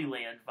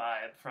Zombieland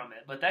vibe from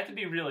it, but that could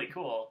be really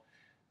cool,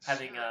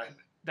 having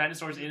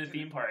dinosaurs in a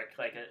theme park,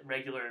 like a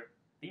regular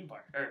theme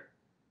park, or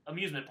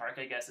amusement park,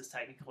 I guess is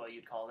technically what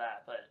you'd call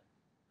that, but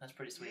that's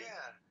pretty sweet.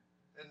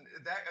 Yeah, and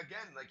that,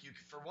 again, like, you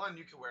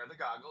could wear the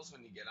goggles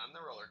when you get on the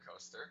roller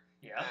coaster.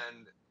 Yeah.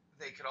 And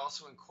they could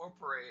also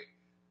incorporate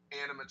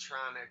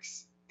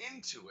animatronics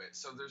into it.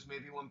 So there's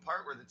maybe one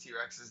part where the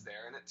T-Rex is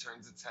there and it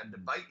turns its head to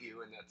bite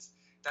you, and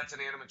that's an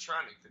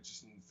animatronic that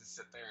just needs to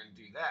sit there and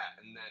do that.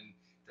 And then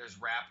there's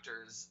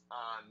raptors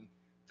on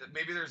that.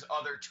 Maybe there's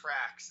other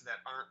tracks that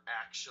aren't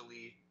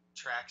actually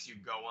tracks you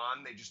go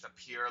on. They just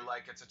appear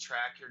like it's a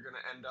track you're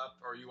gonna end up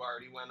or you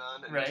already went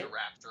on, and there's a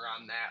raptor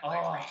on that.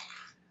 Oh,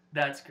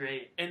 that's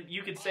great. And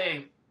you could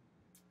say,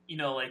 you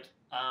know, like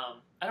I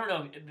don't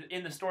know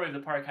in the story of the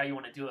park how you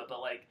want to do it,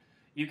 but like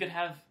you could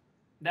have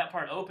that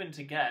part open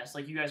to guests.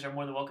 Like, you guys are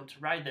more than welcome to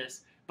ride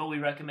this, but we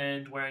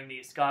recommend wearing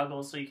these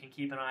goggles so you can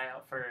keep an eye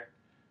out for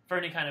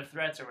any kind of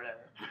threats or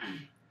whatever.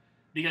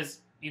 Because,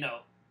 you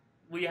know,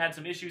 we had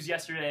some issues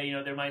yesterday. You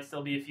know, there might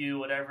still be a few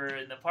whatever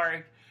in the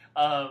park.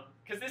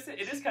 Because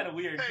it is kind of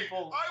weird. Hey,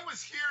 people. I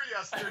was here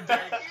yesterday.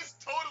 He's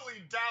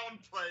totally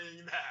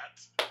downplaying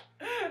that.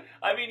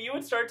 I mean, you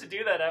would start to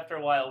do that after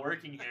a while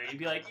working here. You'd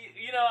be like,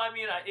 you know, I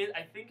mean,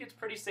 I think it's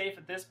pretty safe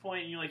at this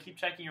point. And you like keep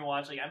checking your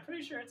watch. Like, I'm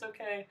pretty sure it's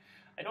okay.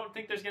 I don't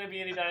think there's going to be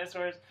any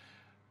dinosaurs.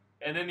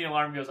 And then the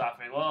alarm goes off.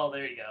 And well,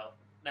 there you go.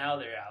 Now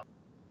they're out.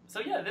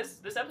 So yeah, this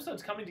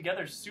episode's coming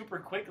together super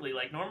quickly.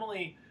 Like,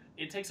 normally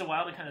it takes a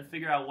while to kind of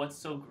figure out what's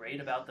so great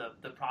about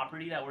the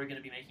property that we're going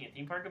to be making a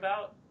theme park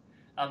about.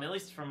 At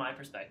least from my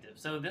perspective.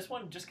 So this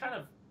one just kind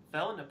of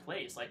fell into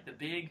place. Like, the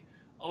big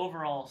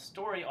overall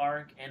story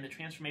arc and the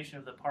transformation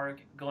of the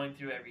park going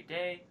through every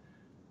day.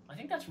 I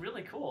think that's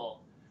really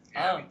cool.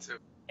 Yeah, me too.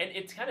 And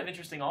it's kind of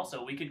interesting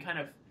also. We could kind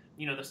of,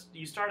 you know,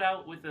 you start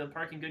out with the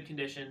park in good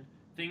condition,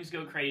 things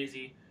go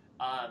crazy.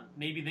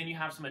 Maybe then you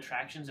have some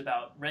attractions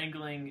about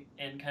wrangling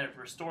and kind of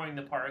restoring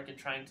the park and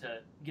trying to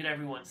get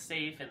everyone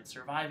safe and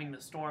surviving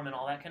the storm and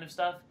all that kind of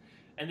stuff.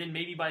 And then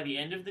maybe by the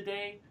end of the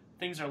day,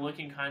 things are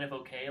looking kind of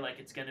okay, like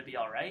it's going to be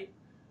all right.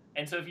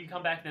 And so if you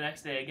come back the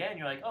next day again,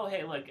 you're like, oh,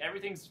 hey, look,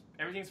 everything's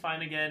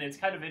fine again. It's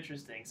kind of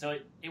interesting. So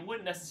it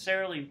wouldn't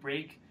necessarily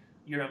break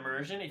your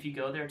immersion if you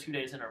go there 2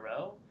 days in a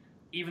row,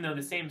 even though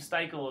the same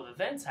cycle of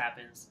events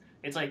happens.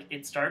 It's like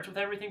it starts with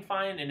everything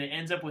fine and it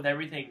ends up with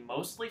everything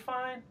mostly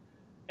fine.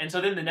 And so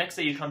then the next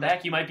day you come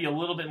back, you might be a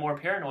little bit more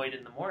paranoid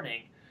in the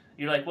morning.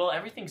 You're like, well,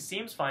 everything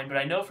seems fine, but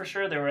I know for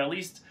sure there were at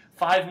least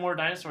 5 more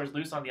dinosaurs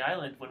loose on the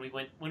island when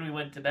we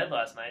went to bed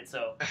last night.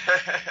 So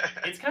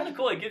it's kind of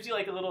cool. It gives you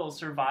like a little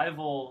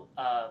survival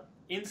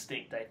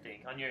instinct, I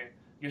think, on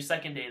your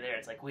second day there.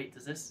 It's like, wait,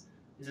 is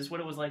this what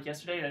it was like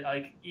yesterday?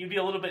 Like, you'd be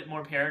a little bit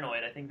more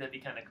paranoid. I think that'd be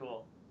kind of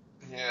cool.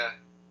 Yeah.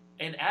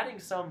 And adding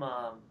some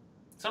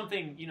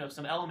something, you know,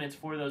 some elements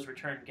for those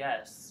return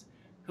guests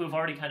who have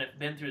already kind of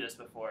been through this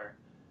before.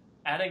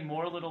 Adding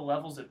more little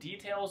levels of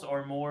details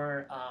or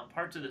more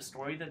parts of the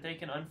story that they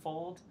can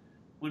unfold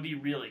would be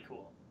really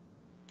cool.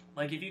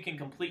 Like, if you can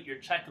complete your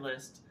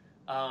checklist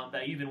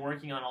that you've been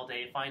working on all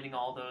day, finding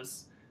all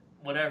those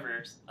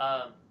whatevers,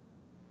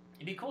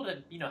 it'd be cool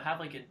to, you know, have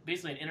like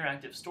basically an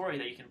interactive story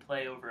that you can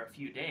play over a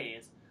few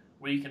days,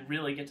 where you can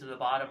really get to the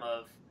bottom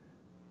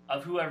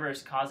of whoever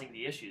is causing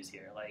the issues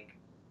here, like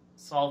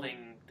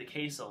solving the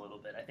case a little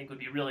bit. I think would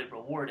be really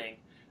rewarding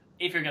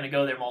if you're going to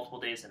go there multiple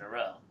days in a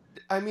row.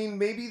 I mean,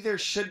 maybe there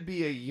should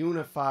be a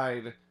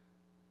unified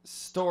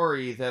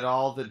story that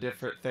all the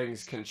different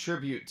things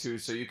contribute to,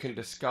 so you can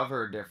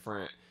discover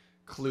different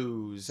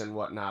clues and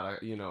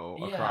whatnot, you know,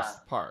 across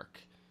the park.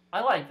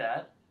 I like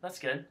that. That's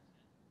good.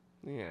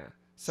 Yeah.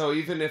 So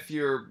even if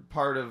you're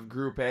part of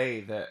Group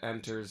A that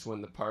enters when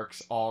the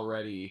park's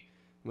already,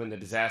 when the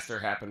disaster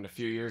happened a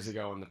few years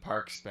ago and the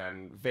park's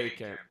been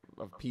vacant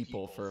of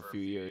people for a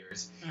few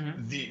years,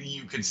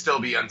 you could still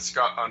be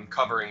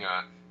uncovering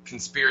a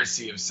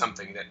conspiracy of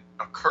something that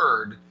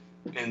occurred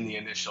in the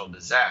initial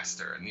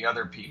disaster, and the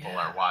other people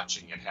are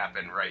watching it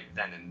happen right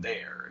then and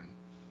there. And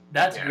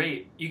that's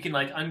great. You can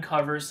like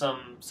uncover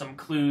some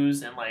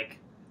clues and like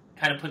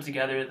kind of put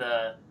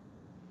together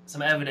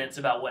some evidence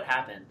about what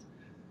happened.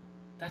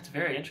 That's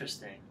very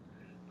interesting.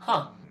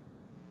 Huh.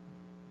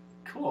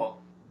 Cool.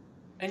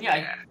 And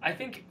I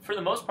think for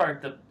the most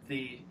part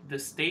the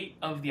state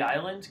of the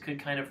island could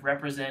kind of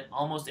represent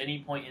almost any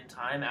point in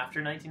time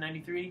after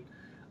 1993.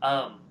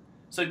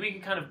 So we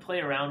could kind of play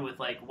around with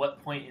like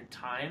what point in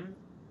time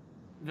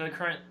the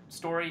current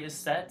story is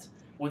set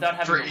without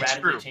having to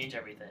radically change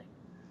everything.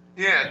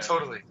 Yeah,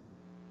 totally.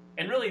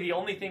 And really the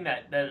only thing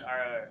that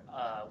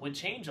would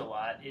change a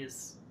lot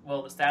is,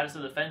 well, the status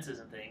of the fences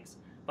and things.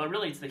 But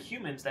really it's the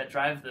humans that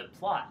drive the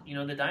plot. You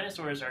know, the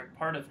dinosaurs are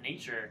part of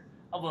nature.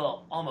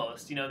 Well,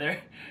 almost. You know,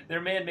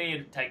 they're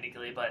man-made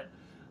technically,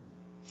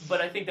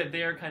 but I think that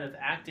they're kind of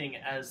acting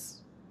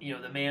as, you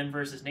know, the man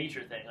versus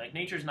nature thing. Like,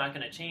 nature's not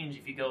going to change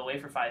if you go away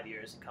for 5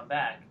 years and come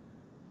back.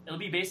 It'll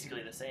be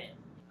basically the same.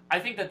 I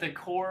think that the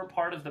core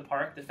part of the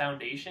park, the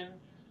foundation,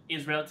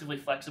 is relatively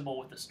flexible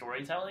with the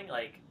storytelling.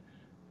 Like,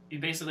 you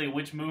basically,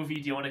 which movie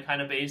do you want to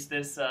kind of base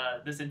this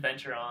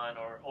adventure on,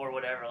 or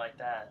whatever like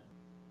that.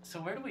 So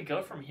where do we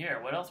go from here?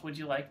 What else would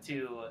you like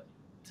to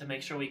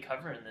make sure we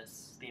cover in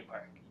this theme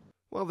park?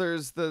 Well,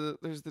 there's the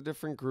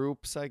different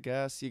groups, I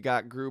guess. You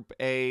got Group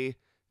A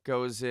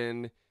goes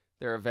in.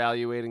 They're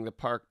evaluating the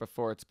park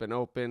before it's been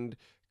opened.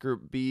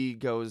 Group B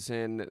goes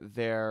in.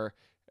 They're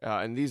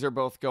And these are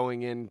both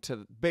going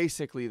into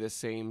basically the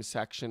same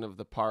section of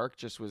the park,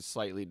 just with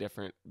slightly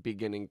different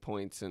beginning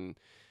points and,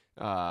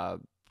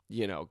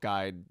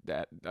 guide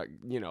that,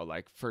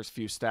 like first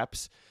few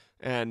steps.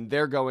 And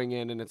they're going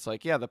in and it's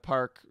like, yeah,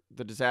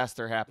 the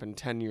disaster happened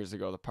 10 years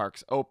ago. The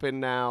park's open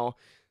now.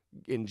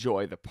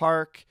 Enjoy the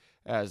park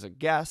as a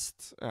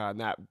guest. And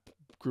that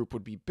group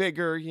would be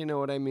bigger, you know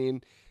what I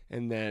mean?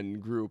 And then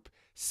group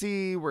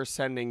C, we're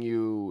sending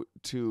you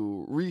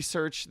to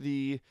research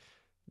the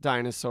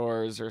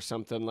dinosaurs or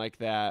something like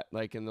that,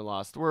 like in the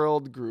Lost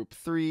World. Group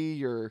 3,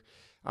 you're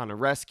on a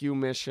rescue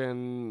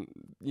mission,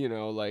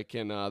 like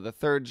in the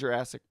third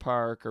Jurassic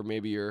Park, or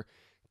maybe you're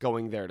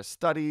going there to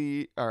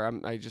study, or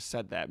I just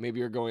said that. Maybe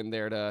you're going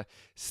there to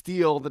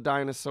steal the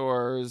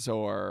dinosaurs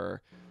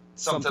or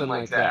something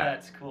like that.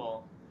 That's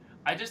cool.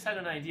 I just had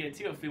an idea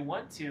too. If we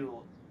want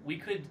to, we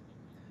could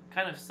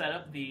kind of set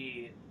up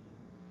the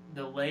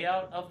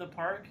layout of the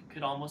park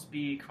could almost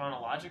be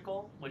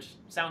chronological, which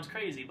sounds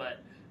crazy,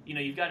 but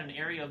you've got an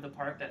area of the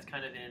park that's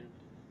kind of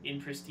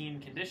in pristine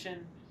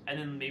condition, and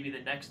then maybe the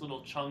next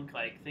little chunk,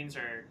 like things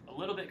are a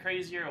little bit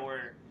crazier,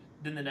 or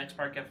then the next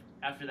park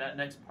after that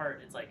next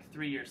part is like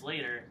 3 years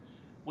later,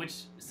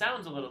 which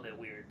sounds a little bit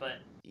weird, but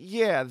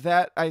yeah,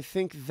 I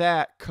think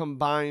that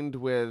combined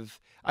with,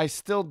 I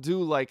still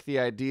do like the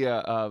idea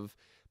of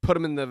put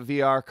them in the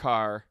VR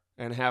car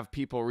and have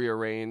people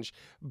rearrange,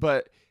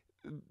 but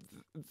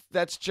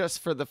that's just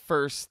for the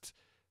first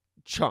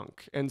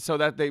chunk, and so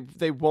that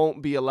they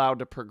won't be allowed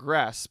to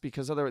progress,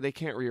 because otherwise they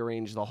can't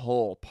rearrange the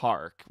whole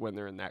park when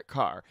they're in that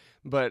car.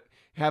 But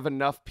have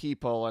enough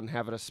people and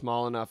have it a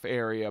small enough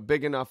area,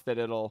 big enough that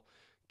it'll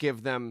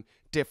give them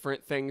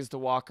different things to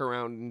walk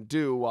around and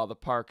do while the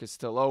park is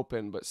still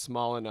open, but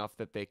small enough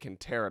that they can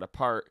tear it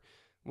apart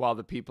while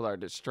the people are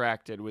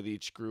distracted with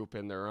each group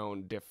in their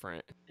own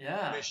different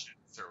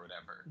missions or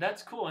whatever.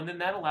 That's cool. And then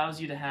that allows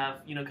you to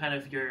have, kind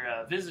of your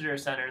visitor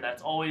center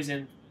that's always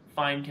in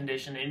fine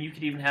condition, and you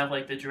could even have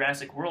like the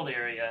Jurassic World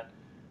area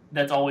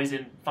that's always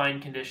in fine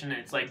condition,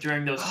 and it's like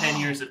during those 10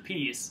 years of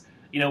peace,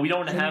 we don't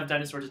want to have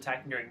dinosaurs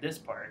attacking during this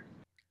part.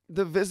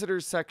 The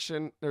visitors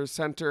section or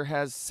center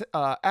has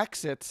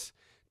exits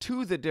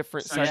to the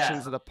different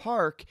sections of the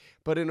park,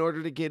 but in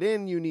order to get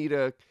in, you need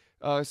a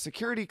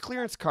security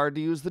clearance card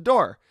to use the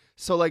door.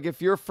 So like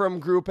if you're from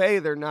group A,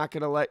 they're not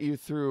going to let you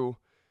through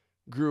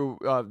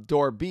group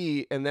door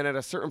B, and then at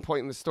a certain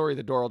point in the story,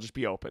 the door will just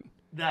be open.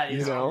 That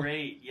is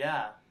great.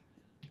 Yeah.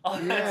 Oh,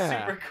 that's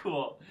super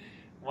cool.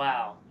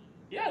 Wow.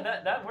 Yeah,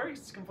 that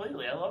works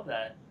completely. I love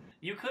that.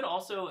 You could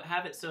also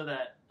have it so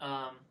that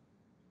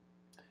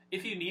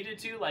if you needed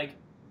to, like,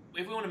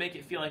 if we want to make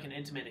it feel like an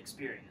intimate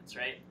experience,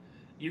 right?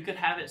 You could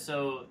have it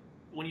so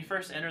when you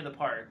first enter the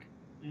park,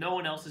 no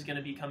one else is going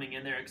to be coming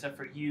in there except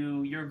for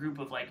you, your group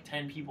of like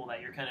 10 people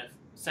that you're kind of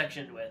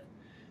sectioned with.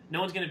 No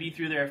one's going to be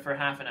through there for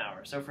half an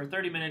hour. So for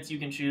 30 minutes, you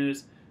can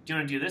choose, do you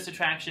want to do this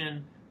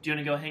attraction? Do you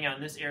want to go hang out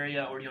in this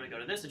area? Or do you want to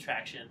go to this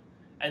attraction?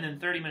 And then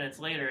 30 minutes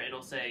later,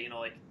 it'll say,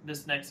 like,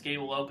 this next gate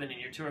will open, and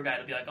your tour guide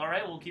will be like, all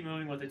right, we'll keep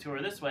moving with the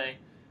tour this way.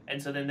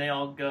 And so then they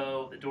all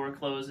go, the door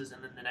closes,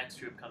 and then the next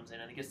group comes in.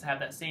 And it gets to have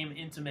that same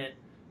intimate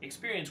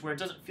experience where it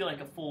doesn't feel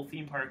like a full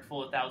theme park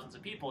full of thousands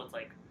of people. It's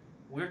like,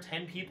 we're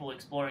 10 people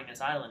exploring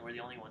this island. We're the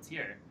only ones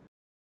here.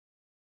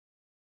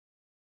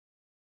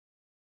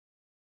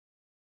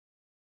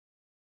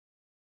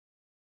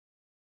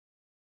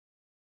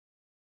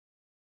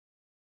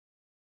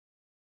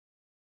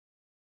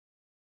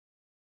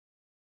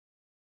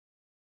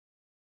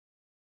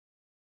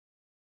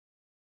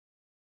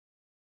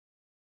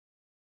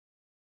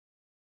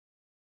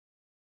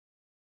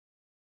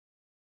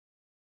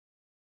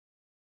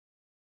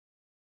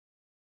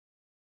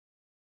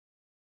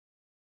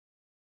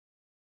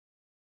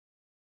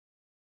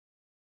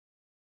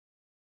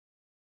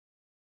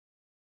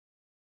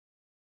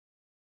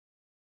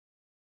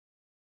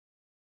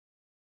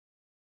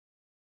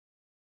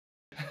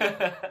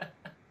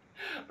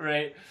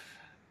 Right.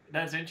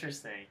 That's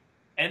interesting.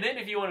 And then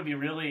if you want to be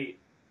really,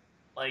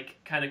 like,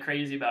 kind of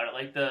crazy about it,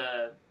 like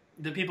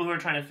the people who are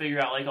trying to figure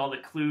out, like, all the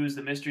clues,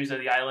 the mysteries of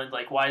the island,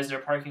 like, why is there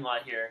a parking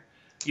lot here?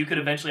 You could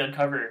eventually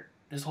uncover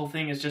this whole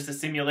thing is just a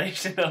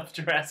simulation of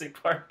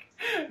Jurassic Park.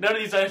 None of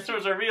these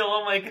dinosaurs are real.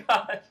 Oh my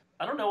god.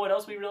 I don't know what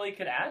else we really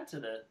could add to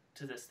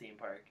this theme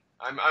park.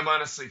 I'm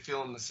honestly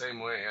feeling the same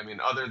way. I mean,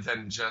 other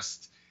than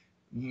just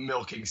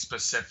milking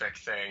specific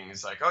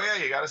things, like, oh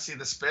yeah, you got to see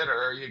the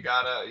spitter, you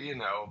gotta,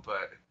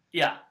 but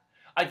yeah,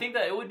 I think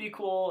that it would be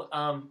cool,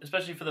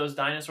 especially for those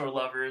dinosaur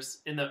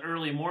lovers in the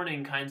early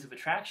morning kinds of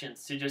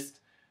attractions, to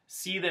just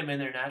see them in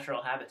their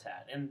natural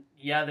habitat. And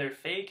yeah, they're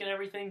fake and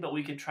everything, but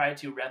we could try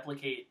to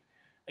replicate,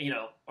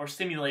 or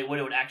simulate what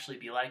it would actually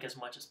be like as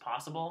much as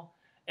possible.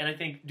 And I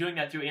think doing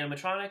that through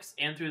animatronics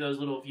and through those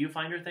little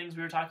viewfinder things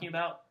we were talking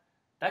about,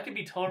 that could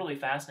be totally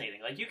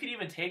fascinating. Like, you could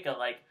even take a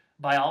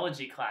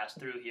biology class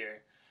through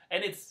here,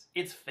 and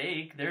it's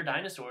fake, they're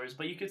dinosaurs,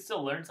 but you could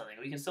still learn something.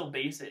 We can still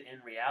base it in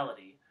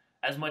reality,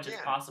 as much as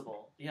Yeah.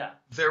 possible. Yeah.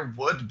 There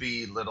would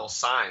be little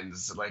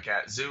signs like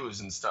at zoos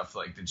and stuff.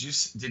 Like, did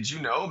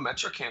you know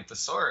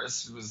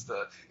Metrocanthosaurus was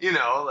the,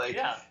 like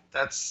Yeah.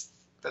 that's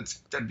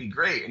that'd be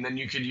great. And then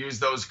you could use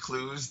those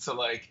clues to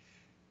like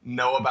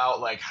know about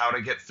like how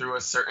to get through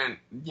a certain,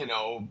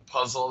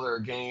 puzzle or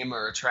game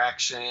or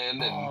attraction.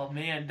 And Oh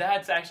man,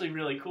 that's actually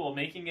really cool.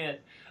 Making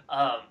it.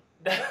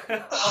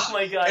 Oh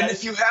my god. and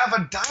if you have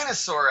a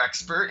dinosaur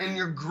expert in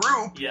your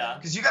group, Yeah.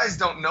 because you guys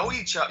don't know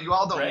each other, you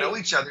all don't know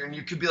each other, and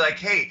you could be like,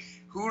 hey,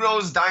 who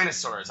knows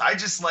dinosaurs? I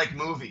just like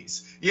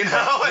movies,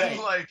 Right. and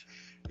like,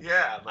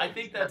 yeah. I Like,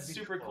 think that's that'd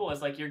be super cool.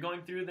 It's like you're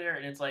going through there,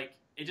 and it's like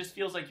it just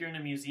feels like you're in a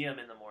museum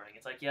in the morning.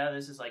 It's like, yeah,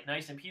 this is like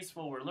nice and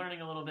peaceful. We're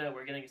learning a little bit.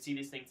 We're getting to see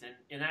these things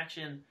in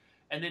action,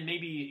 and then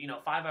maybe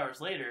 5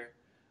 hours later,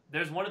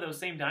 there's one of those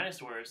same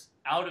dinosaurs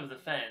out of the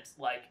fence,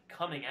 like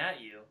coming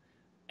at you.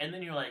 And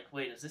then you're like,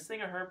 wait, is this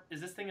thing an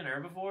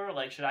herbivore?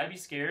 Like, should I be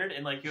scared?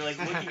 And like, you're like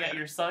looking at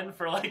your son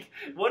for like,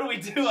 what do we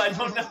do? I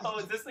don't know.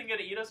 Is this thing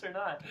gonna eat us or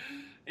not?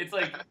 It's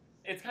like,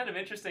 it's kind of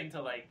interesting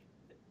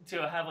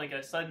to have like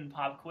a sudden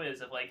pop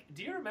quiz of like,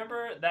 do you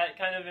remember that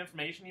kind of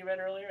information you read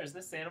earlier? Is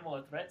this animal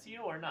a threat to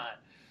you or not?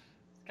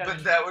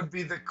 But that would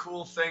be the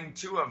cool thing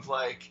too of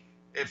like,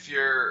 if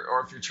you're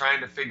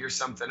trying to figure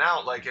something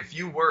out, like if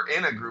you were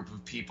in a group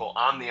of people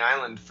on the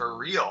island for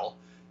real,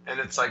 and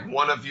it's like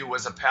one of you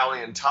was a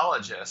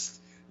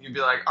paleontologist, you'd be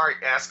like, all right,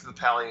 ask the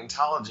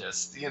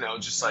paleontologist,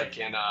 just like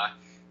in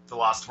The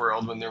Lost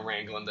World when they're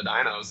wrangling the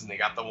dinos and they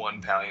got the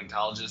one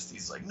paleontologist,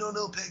 he's like, no,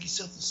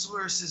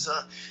 Pachycephalosaurus is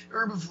a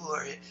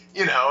herbivore,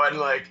 and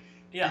like,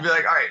 you'd be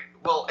like, all right,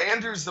 well,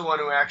 Andrew's the one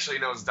who actually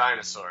knows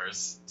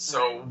dinosaurs,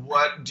 so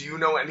what, do you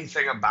know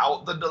anything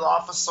about the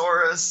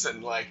Dilophosaurus?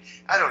 And like,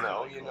 I don't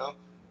know,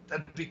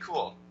 that'd be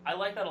cool. I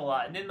like that a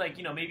lot. And then like,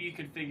 maybe you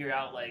could figure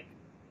out like,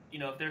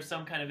 if there's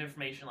some kind of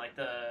information like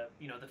the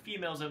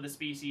females of the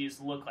species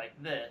look like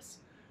this,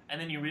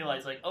 and then you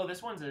realize like, oh,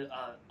 this one's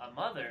a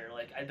mother,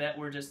 like I bet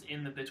we're just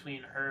in the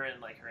between her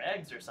and like her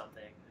eggs or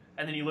something.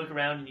 And then you look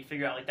around and you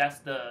figure out like that's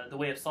the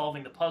way of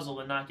solving the puzzle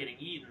and not getting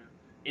eaten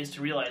is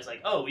to realize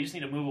like, oh, we just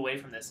need to move away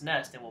from this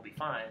nest and we'll be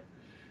fine.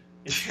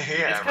 It's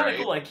kind of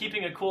cool, like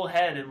keeping a cool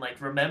head and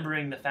like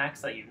remembering the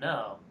facts that you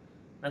know.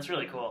 That's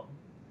really cool.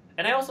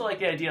 And I also like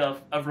the idea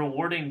of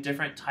rewarding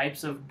different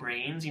types of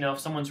brains. If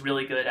someone's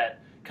really good at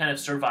kind of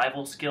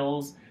survival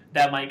skills,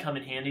 that might come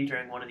in handy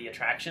during one of the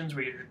attractions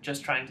where you're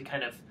just trying to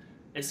kind of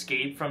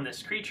escape from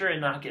this creature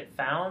and not get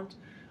found.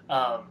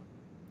 I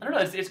don't know,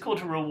 it's cool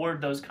to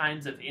reward those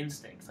kinds of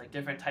instincts, like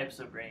different types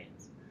of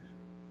brains.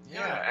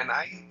 Yeah, and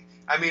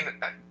I mean,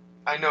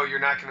 I know you're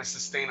not going to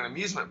sustain an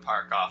amusement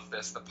park off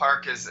this.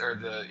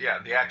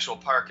 The actual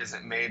park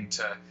isn't made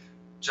to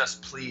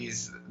just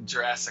please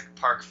Jurassic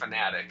Park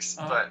fanatics,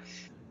 but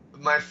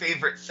my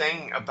favorite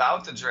thing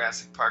about the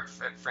Jurassic Park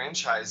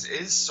franchise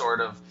is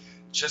sort of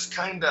just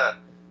kind of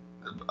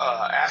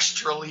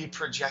astrally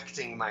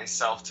projecting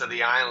myself to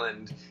the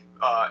island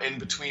in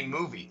between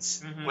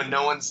movies when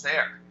no one's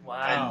there.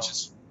 Wow. And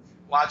just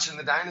watching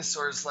the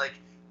dinosaurs like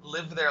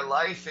live their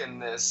life in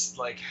this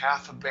like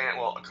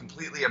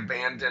completely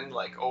abandoned,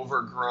 like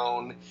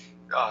overgrown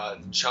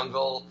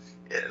jungle.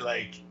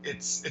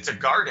 It's a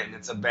garden.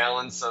 It's a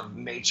balance of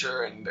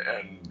nature and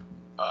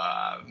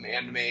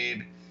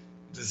man-made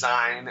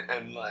design,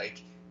 and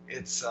like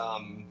it's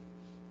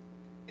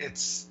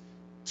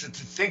to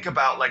think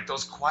about like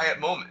those quiet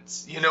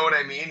moments. You know what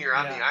I mean? You're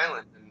on the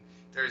island and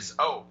there's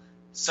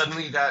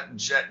suddenly that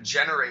jet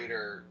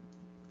generator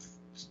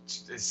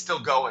is still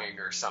going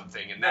or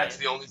something, and that's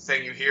the only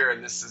thing you hear,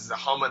 and this is the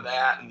hum of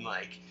that, and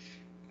like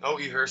you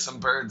hear some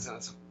birds and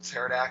it's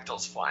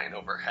pterodactyls flying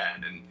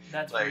overhead, and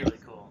that's like, really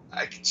cool.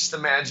 I could just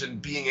imagine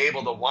being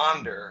able to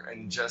wander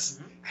and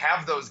just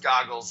have those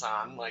goggles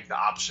on, like the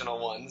optional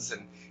ones,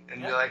 and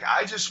be like,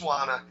 I just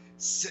want to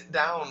sit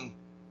down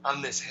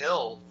on this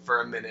hill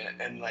for a minute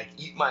and like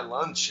eat my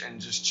lunch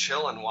and just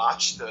chill and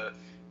watch the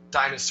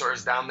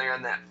dinosaurs down there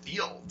in that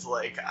field.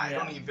 Like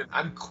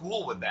I'm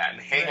cool with that,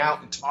 and hang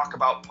out and talk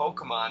about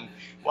Pokemon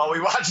while we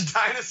watch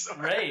dinosaurs.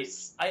 Right.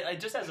 I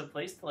just as a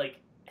place to like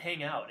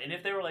hang out, and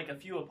if there were like a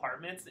few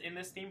apartments in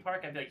this theme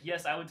park, I'd be like,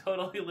 yes, I would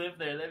totally live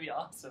there. That'd be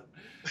awesome.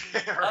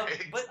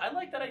 But I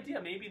like that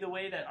idea. Maybe the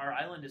way that our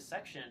island is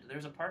sectioned,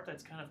 there's a part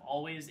that's kind of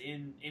always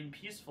in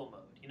peaceful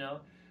mode,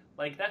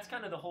 like that's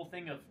kind of the whole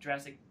thing of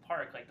Jurassic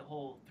Park. Like the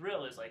whole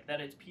thrill is like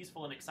that it's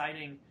peaceful and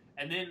exciting,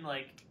 and then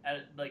like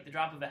at like the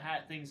drop of a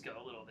hat things go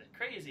a little bit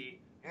crazy.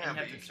 Yeah, and you but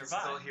have you to can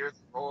survive. still hear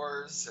the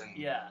roars, and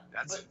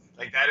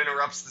but that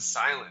interrupts the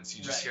silence.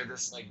 You just hear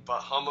this like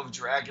hum of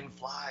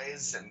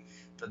dragonflies and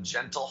the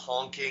gentle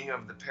honking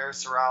of the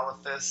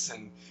Parasaurolophus,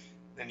 and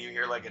then you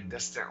hear like a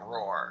distant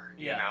roar.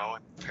 You know,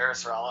 and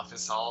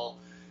Parasaurolophus all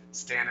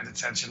stand at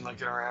attention,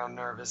 looking around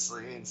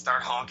nervously, and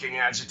start honking,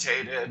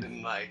 agitated,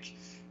 and like.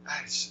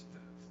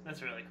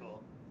 That's really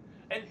cool.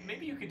 And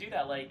maybe you could do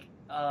that, like,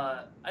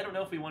 I don't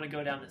know if we want to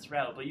go down this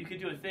route, but you could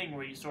do a thing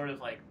where you sort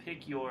of, like,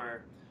 pick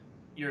your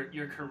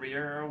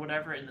career or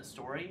whatever in the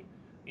story.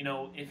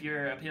 If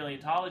you're a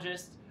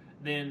paleontologist,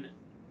 then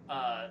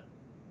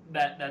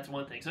that's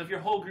one thing. So if your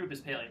whole group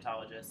is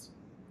paleontologists,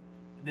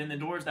 then the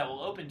doors that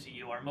will open to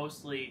you are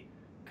mostly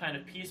kind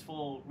of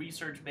peaceful,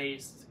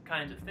 research-based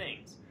kinds of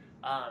things.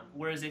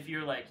 Whereas if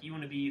you're like, you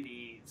want to be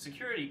the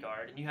security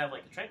guard and you have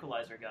like a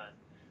tranquilizer gun,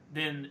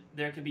 then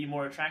there could be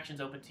more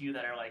attractions open to you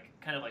that are like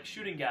kind of like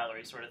shooting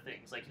gallery sort of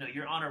things. Like, you know,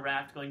 you're on a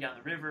raft going down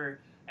the river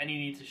and you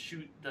need to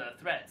shoot the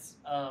threats.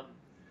 So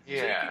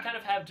you can kind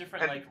of have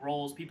different like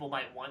roles people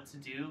might want to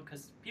do,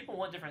 because people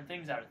want different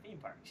things out of theme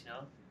parks, you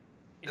know?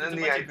 If it's a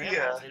bunch of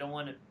grandmas, they don't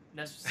want to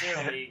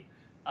necessarily...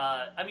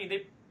 I mean,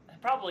 they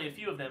probably a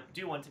few of them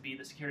do want to be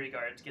the security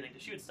guards getting to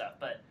shoot stuff,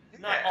 but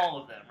not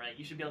all of them, right?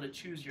 You should be able to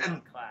choose your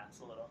own class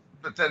a little.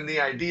 But then the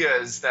idea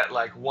is that,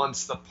 like,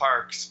 once the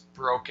park's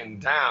broken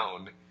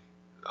down,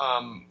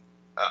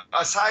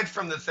 aside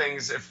from the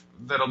things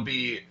that'll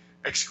be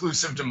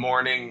exclusive to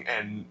morning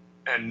and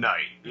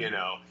night, you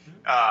know,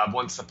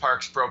 once the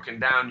park's broken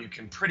down, you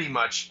can pretty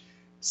much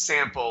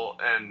sample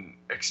and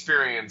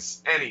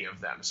experience any of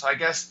them. So I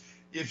guess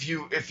if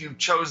you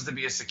chose to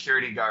be a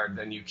security guard,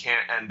 then you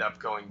can't end up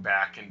going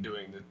back and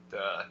doing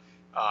the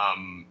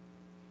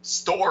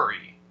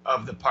story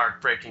of the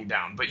park breaking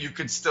down, but you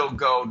could still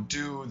go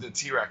do the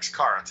T-Rex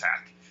car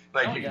attack.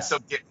 Like, you can still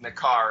get in the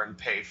car and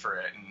pay for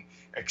it and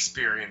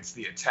experience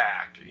the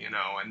attack, you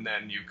know, and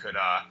then you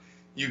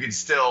could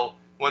still,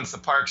 once the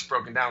park's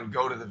broken down,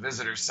 go to the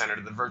visitor center,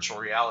 to the virtual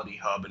reality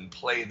hub, and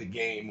play the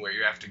game where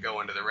you have to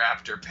go into the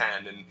raptor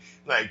pen, and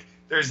like,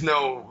 there's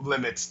no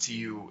limits to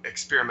you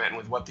experimenting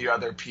with what the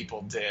other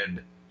people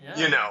did,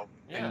 you know,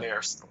 in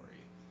their story.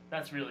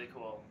 That's really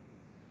cool.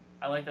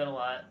 I like that a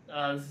lot.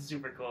 This is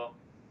super cool.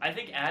 I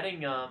think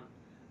adding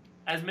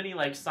as many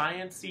like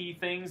science-y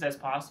things as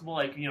possible,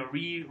 like, you know,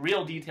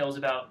 real details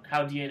about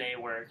how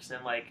DNA works,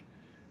 and like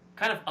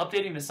kind of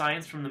updating the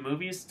science from the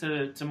movies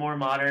to more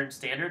modern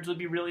standards would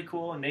be really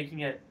cool, and making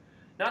it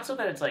not so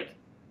that it's like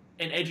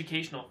an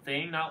educational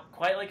thing, not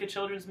quite like a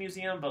children's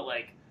museum, but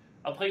like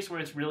a place where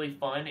it's really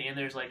fun and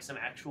there's like some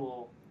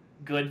actual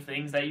good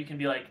things that you can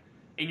be like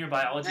in your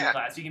biology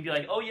class. You can be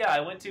like, oh yeah, I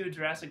went to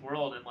Jurassic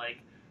World, and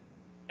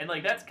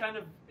like that's kind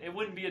of, it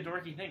wouldn't be a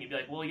dorky thing. You'd be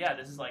like, well, yeah,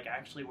 this is like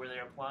actually where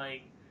they're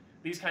applying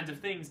these kinds of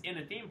things in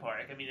a theme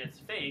park. I mean, it's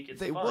fake,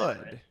 it's fun,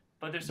 would.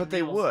 But there's some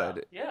they real would.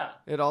 Stuff. Yeah.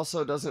 It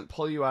also doesn't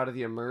pull you out of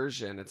the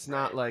immersion. It's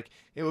not like,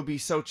 it would be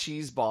so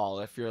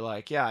cheeseball if you're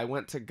like, yeah, I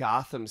went to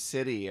Gotham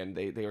City and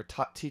they were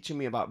teaching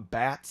me about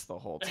bats the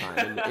whole time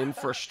and the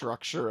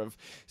infrastructure of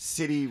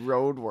city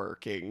road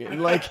working.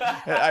 And like,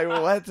 I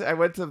went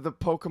to the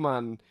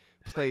Pokemon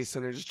place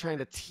and they're just trying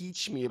to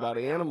teach me about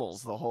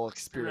animals the whole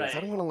experience.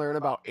 I don't want to learn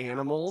about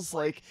animals.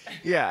 Like,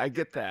 yeah, I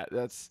get that.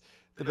 That's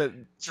the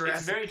Jurassic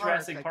It's very Park,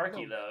 Jurassic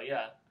Parky though,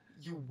 yeah.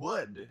 You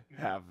would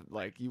have,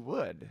 like, you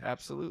would,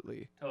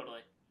 absolutely.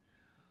 Totally.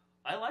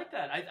 I like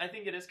that. I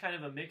think it is kind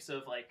of a mix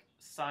of, like,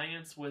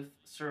 science with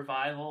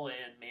survival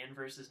and man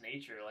versus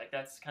nature. Like,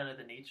 that's kind of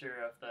the nature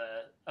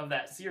of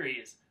that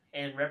series,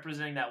 and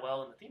representing that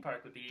well in the theme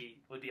park would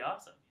be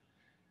awesome.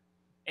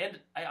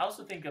 And I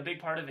also think a big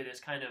part of it is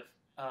kind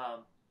of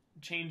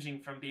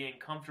changing from being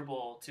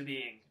comfortable to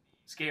being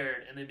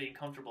scared and then being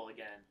comfortable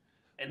again.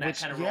 And that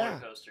kind of roller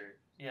coaster.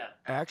 Yeah.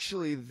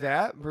 Actually,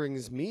 that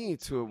brings me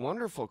to a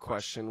wonderful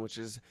question, which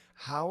is,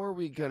 how are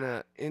we going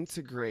to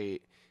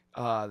integrate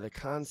the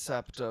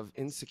concept of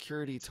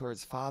insecurity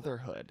towards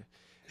fatherhood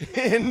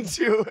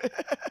into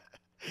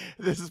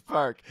this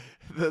park,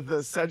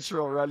 the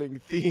central running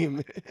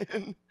theme?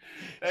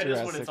 That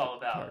is what it's all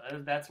about.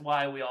 Park. That's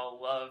why we all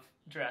love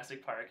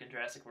Jurassic Park and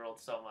Jurassic World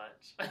so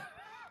much.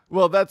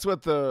 Well, that's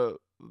what the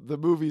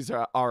movies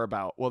are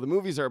about. Well, the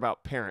movies are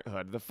about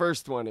parenthood. The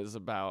first one is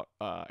about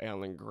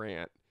Alan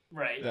Grant.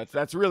 Right.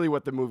 That's really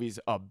what the movie's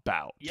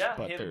about. Yeah,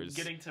 but him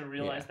getting to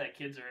realize that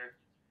kids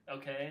are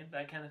okay,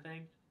 that kind of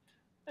thing.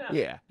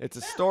 Yeah, it's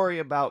a story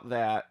about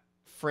that,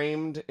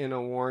 framed in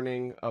a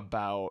warning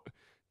about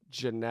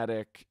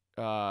genetic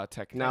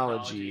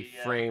technology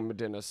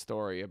framed in a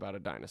story about a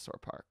dinosaur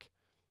park.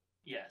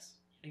 Yes,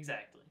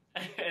 exactly.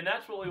 And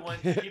that's what we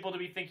want people to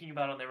be thinking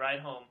about on their ride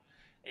home,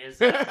 is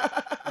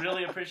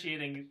really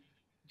appreciating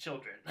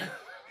children.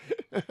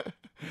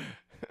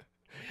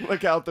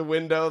 Look out the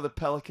window, the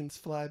pelicans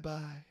fly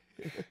by.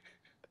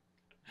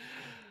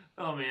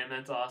 Oh man,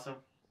 that's awesome.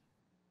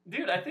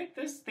 Dude, I think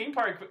this theme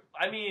park,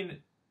 I mean,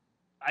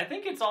 I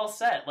think it's all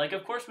set. Like,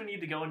 of course we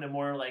need to go into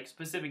more like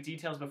specific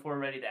details before we're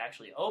ready to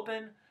actually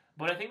open,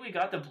 but I think we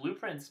got the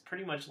blueprints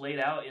pretty much laid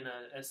out in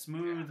a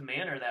smooth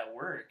manner that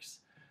works.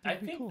 I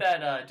think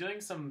that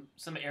doing some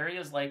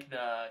areas like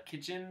the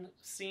kitchen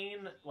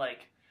scene,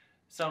 like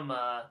some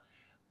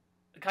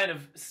kind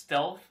of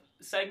stealth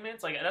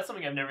segments, like that's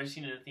something I've never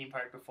seen in a theme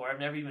park before. I've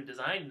never even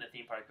designed in a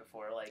theme park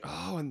before. Like,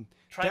 oh, and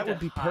that would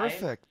be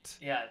perfect.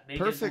 Yeah, make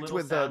perfect as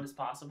little sound as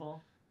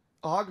possible.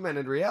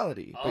 Augmented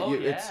reality. Oh,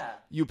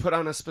 you put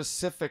on a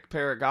specific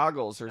pair of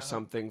goggles or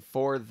something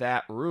for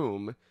that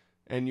room,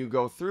 and you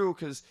go through,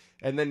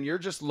 and then you're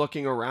just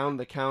looking around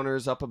the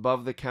counters, up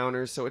above the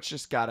counters, so it's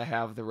just got to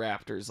have the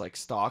raptors like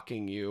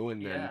stalking you,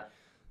 and then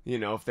You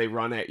know, if they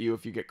run at you,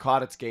 if you get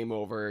caught, it's game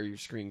over. Your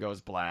screen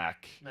goes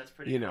black. That's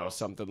pretty You cool. know,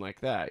 something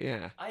like that.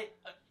 Yeah. I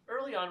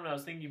early on when I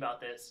was thinking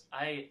about this,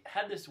 I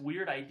had this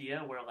weird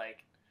idea where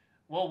like,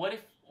 well, what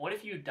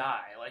if you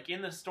die? Like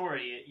in the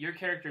story, your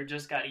character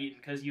just got eaten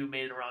because you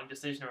made a wrong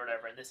decision or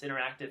whatever in this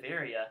interactive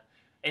area,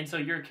 and so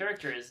your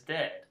character is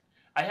dead.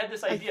 I had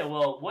this idea.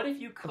 Well, what if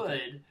you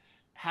could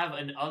have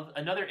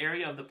another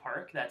area of the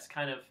park that's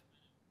kind of,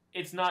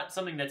 it's not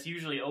something that's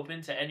usually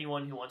open to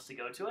anyone who wants to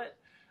go to it,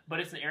 but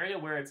it's an area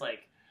where it's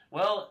like,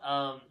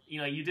 well, you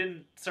know, you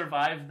didn't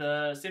survive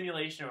the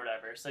simulation or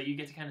whatever, so you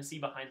get to kind of see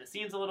behind the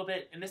scenes a little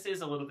bit, and this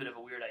is a little bit of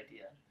a weird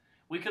idea.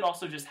 We could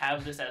also just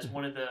have this as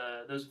one of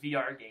those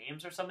VR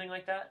games or something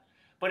like that,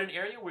 but an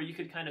area where you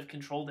could kind of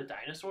control the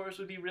dinosaurs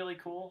would be really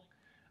cool.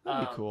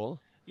 That'd be cool.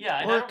 Yeah,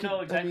 and I don't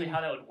know exactly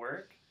how that would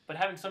work, but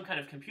having some kind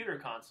of computer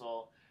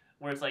console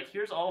where it's like,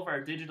 here's all of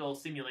our digital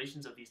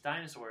simulations of these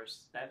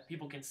dinosaurs that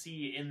people can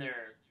see in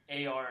their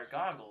AR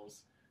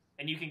goggles,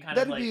 and you can kind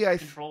of like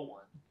control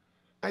one.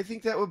 I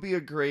think that would be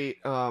a great,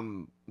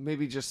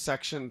 maybe just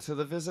section to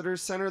the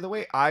visitors center. The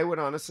way I would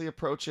honestly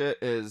approach it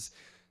is,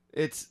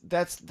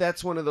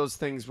 that's one of those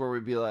things where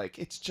we'd be like,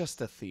 it's just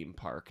a theme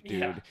park, dude.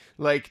 Yeah.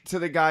 Like, to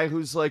the guy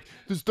who's like,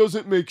 this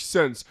doesn't make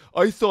sense.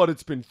 I thought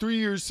it's been 3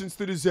 years since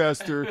the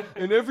disaster,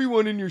 and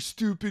everyone in your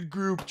stupid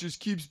group just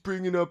keeps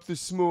bringing up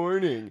this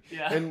morning.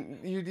 Yeah. And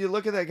you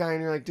look at that guy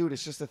and you're like, dude,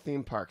 it's just a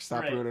theme park.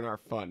 Stop ruining our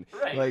fun.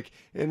 Right. Like,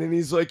 and then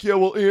he's like, yeah,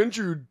 well,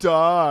 Andrew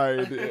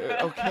died.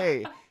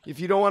 Okay. If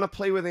you don't want to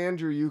play with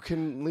Andrew, you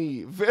can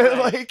leave. Right.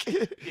 Like,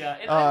 yeah,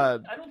 and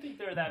I don't think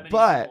there are that many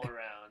people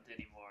around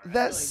anymore.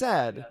 That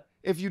said,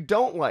 if you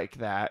don't like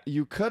that,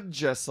 you could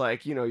just,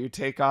 like, you know, you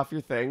take off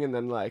your thing and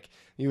then, like,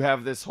 you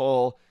have this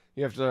whole,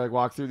 you have to, like,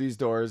 walk through these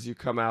doors, you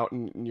come out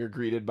and you're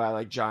greeted by,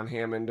 like, John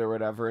Hammond or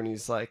whatever, and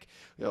he's like,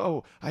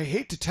 oh, I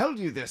hate to tell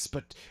you this,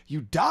 but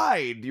you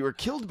died. You were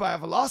killed by a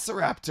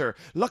velociraptor.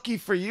 Lucky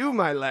for you,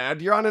 my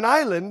lad, you're on an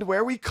island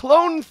where we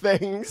clone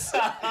things.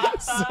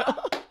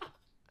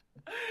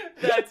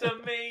 That's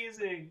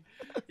amazing.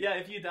 Yeah,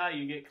 if you die,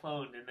 you get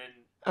cloned, and then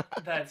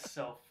that's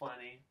so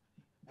funny.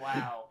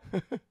 Wow.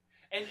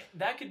 And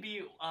that could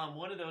be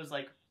one of those,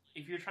 like,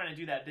 if you're trying to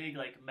do that big,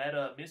 like,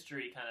 meta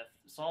mystery kind of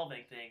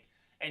solving thing,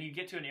 and you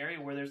get to an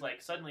area where there's,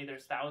 like, suddenly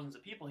there's thousands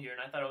of people here,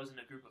 and I thought I was in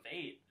a group of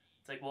 8.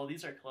 It's like, well,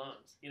 these are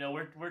clones. You know,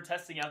 we're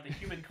testing out the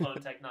human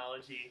clone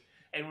technology,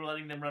 and we're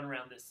letting them run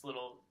around this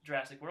little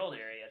Jurassic World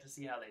area to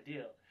see how they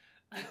do.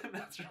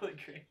 That's really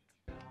great.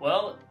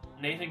 Well,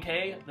 Nathan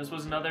K., this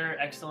was another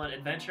excellent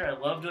adventure. I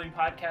love doing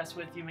podcasts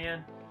with you,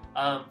 man.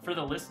 For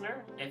the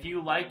listener, if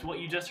you liked what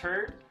you just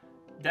heard,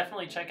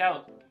 definitely check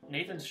out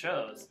Nathan's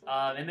shows.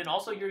 And then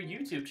also your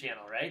YouTube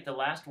channel, right? The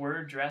Last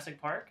Word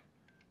Jurassic Park?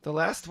 The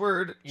Last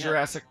Word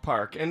Jurassic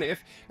Park. And the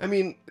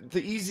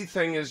easy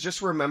thing is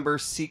just remember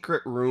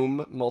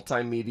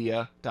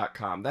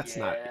secretroommultimedia.com. That's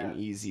not an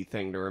easy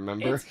thing to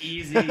remember. It's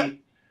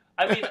easy.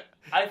 I mean,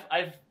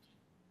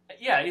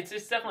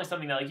 it's definitely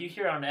something that, like, you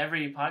hear on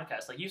every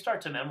podcast. Like, you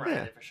start to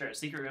memorize it for sure.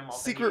 Secret Room Multimedia.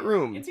 Secret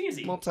Room. It's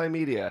easy.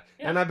 Multimedia.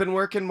 Yeah. And I've been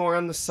working more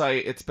on the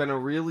site. It's been a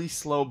really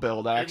slow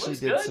build. I actually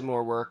did some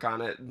more work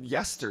on it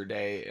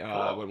yesterday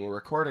when we're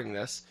recording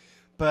this.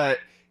 But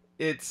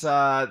it's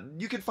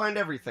you can find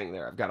everything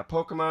there. I've got a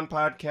Pokemon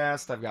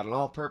podcast. I've got an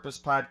all-purpose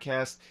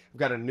podcast. I've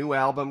got a new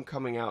album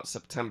coming out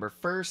September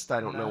 1st.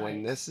 I don't know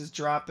when this is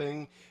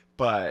dropping,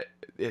 but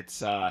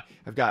it's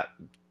I've got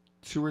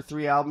 2 or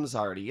 3 albums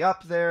already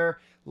up there.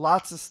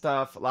 Lots of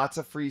stuff, lots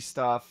of free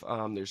stuff.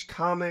 There's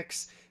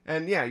comics,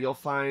 and yeah, you'll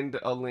find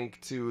a link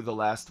to The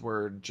Last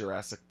Word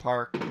Jurassic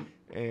Park,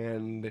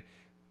 and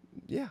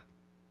yeah.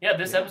 Yeah,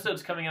 this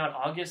episode's coming out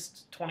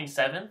August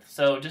 27th,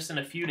 so just in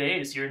a few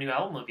days, your new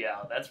album will be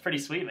out. That's pretty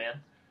sweet,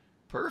 man.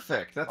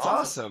 Perfect. That's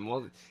awesome.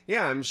 Well,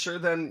 yeah, I'm sure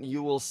then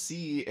you will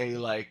see a,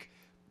 like,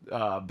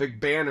 big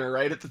banner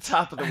right at the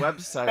top of the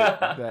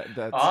website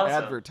that's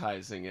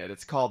advertising it.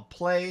 It's called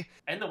Play.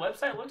 And the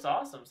website looks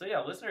awesome. So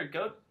yeah, listener,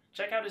 go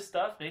check out his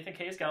stuff. Nathan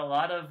K's got a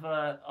lot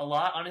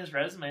on his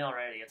resume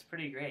already. It's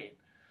pretty great.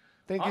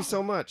 Thank you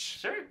so much.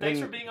 Sure. Thanks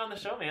for being on the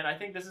show, man. I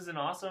think this is an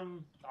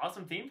awesome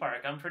theme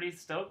park. I'm pretty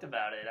stoked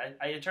about it.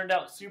 It turned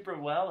out super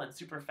well and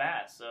super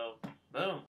fast. So, boom.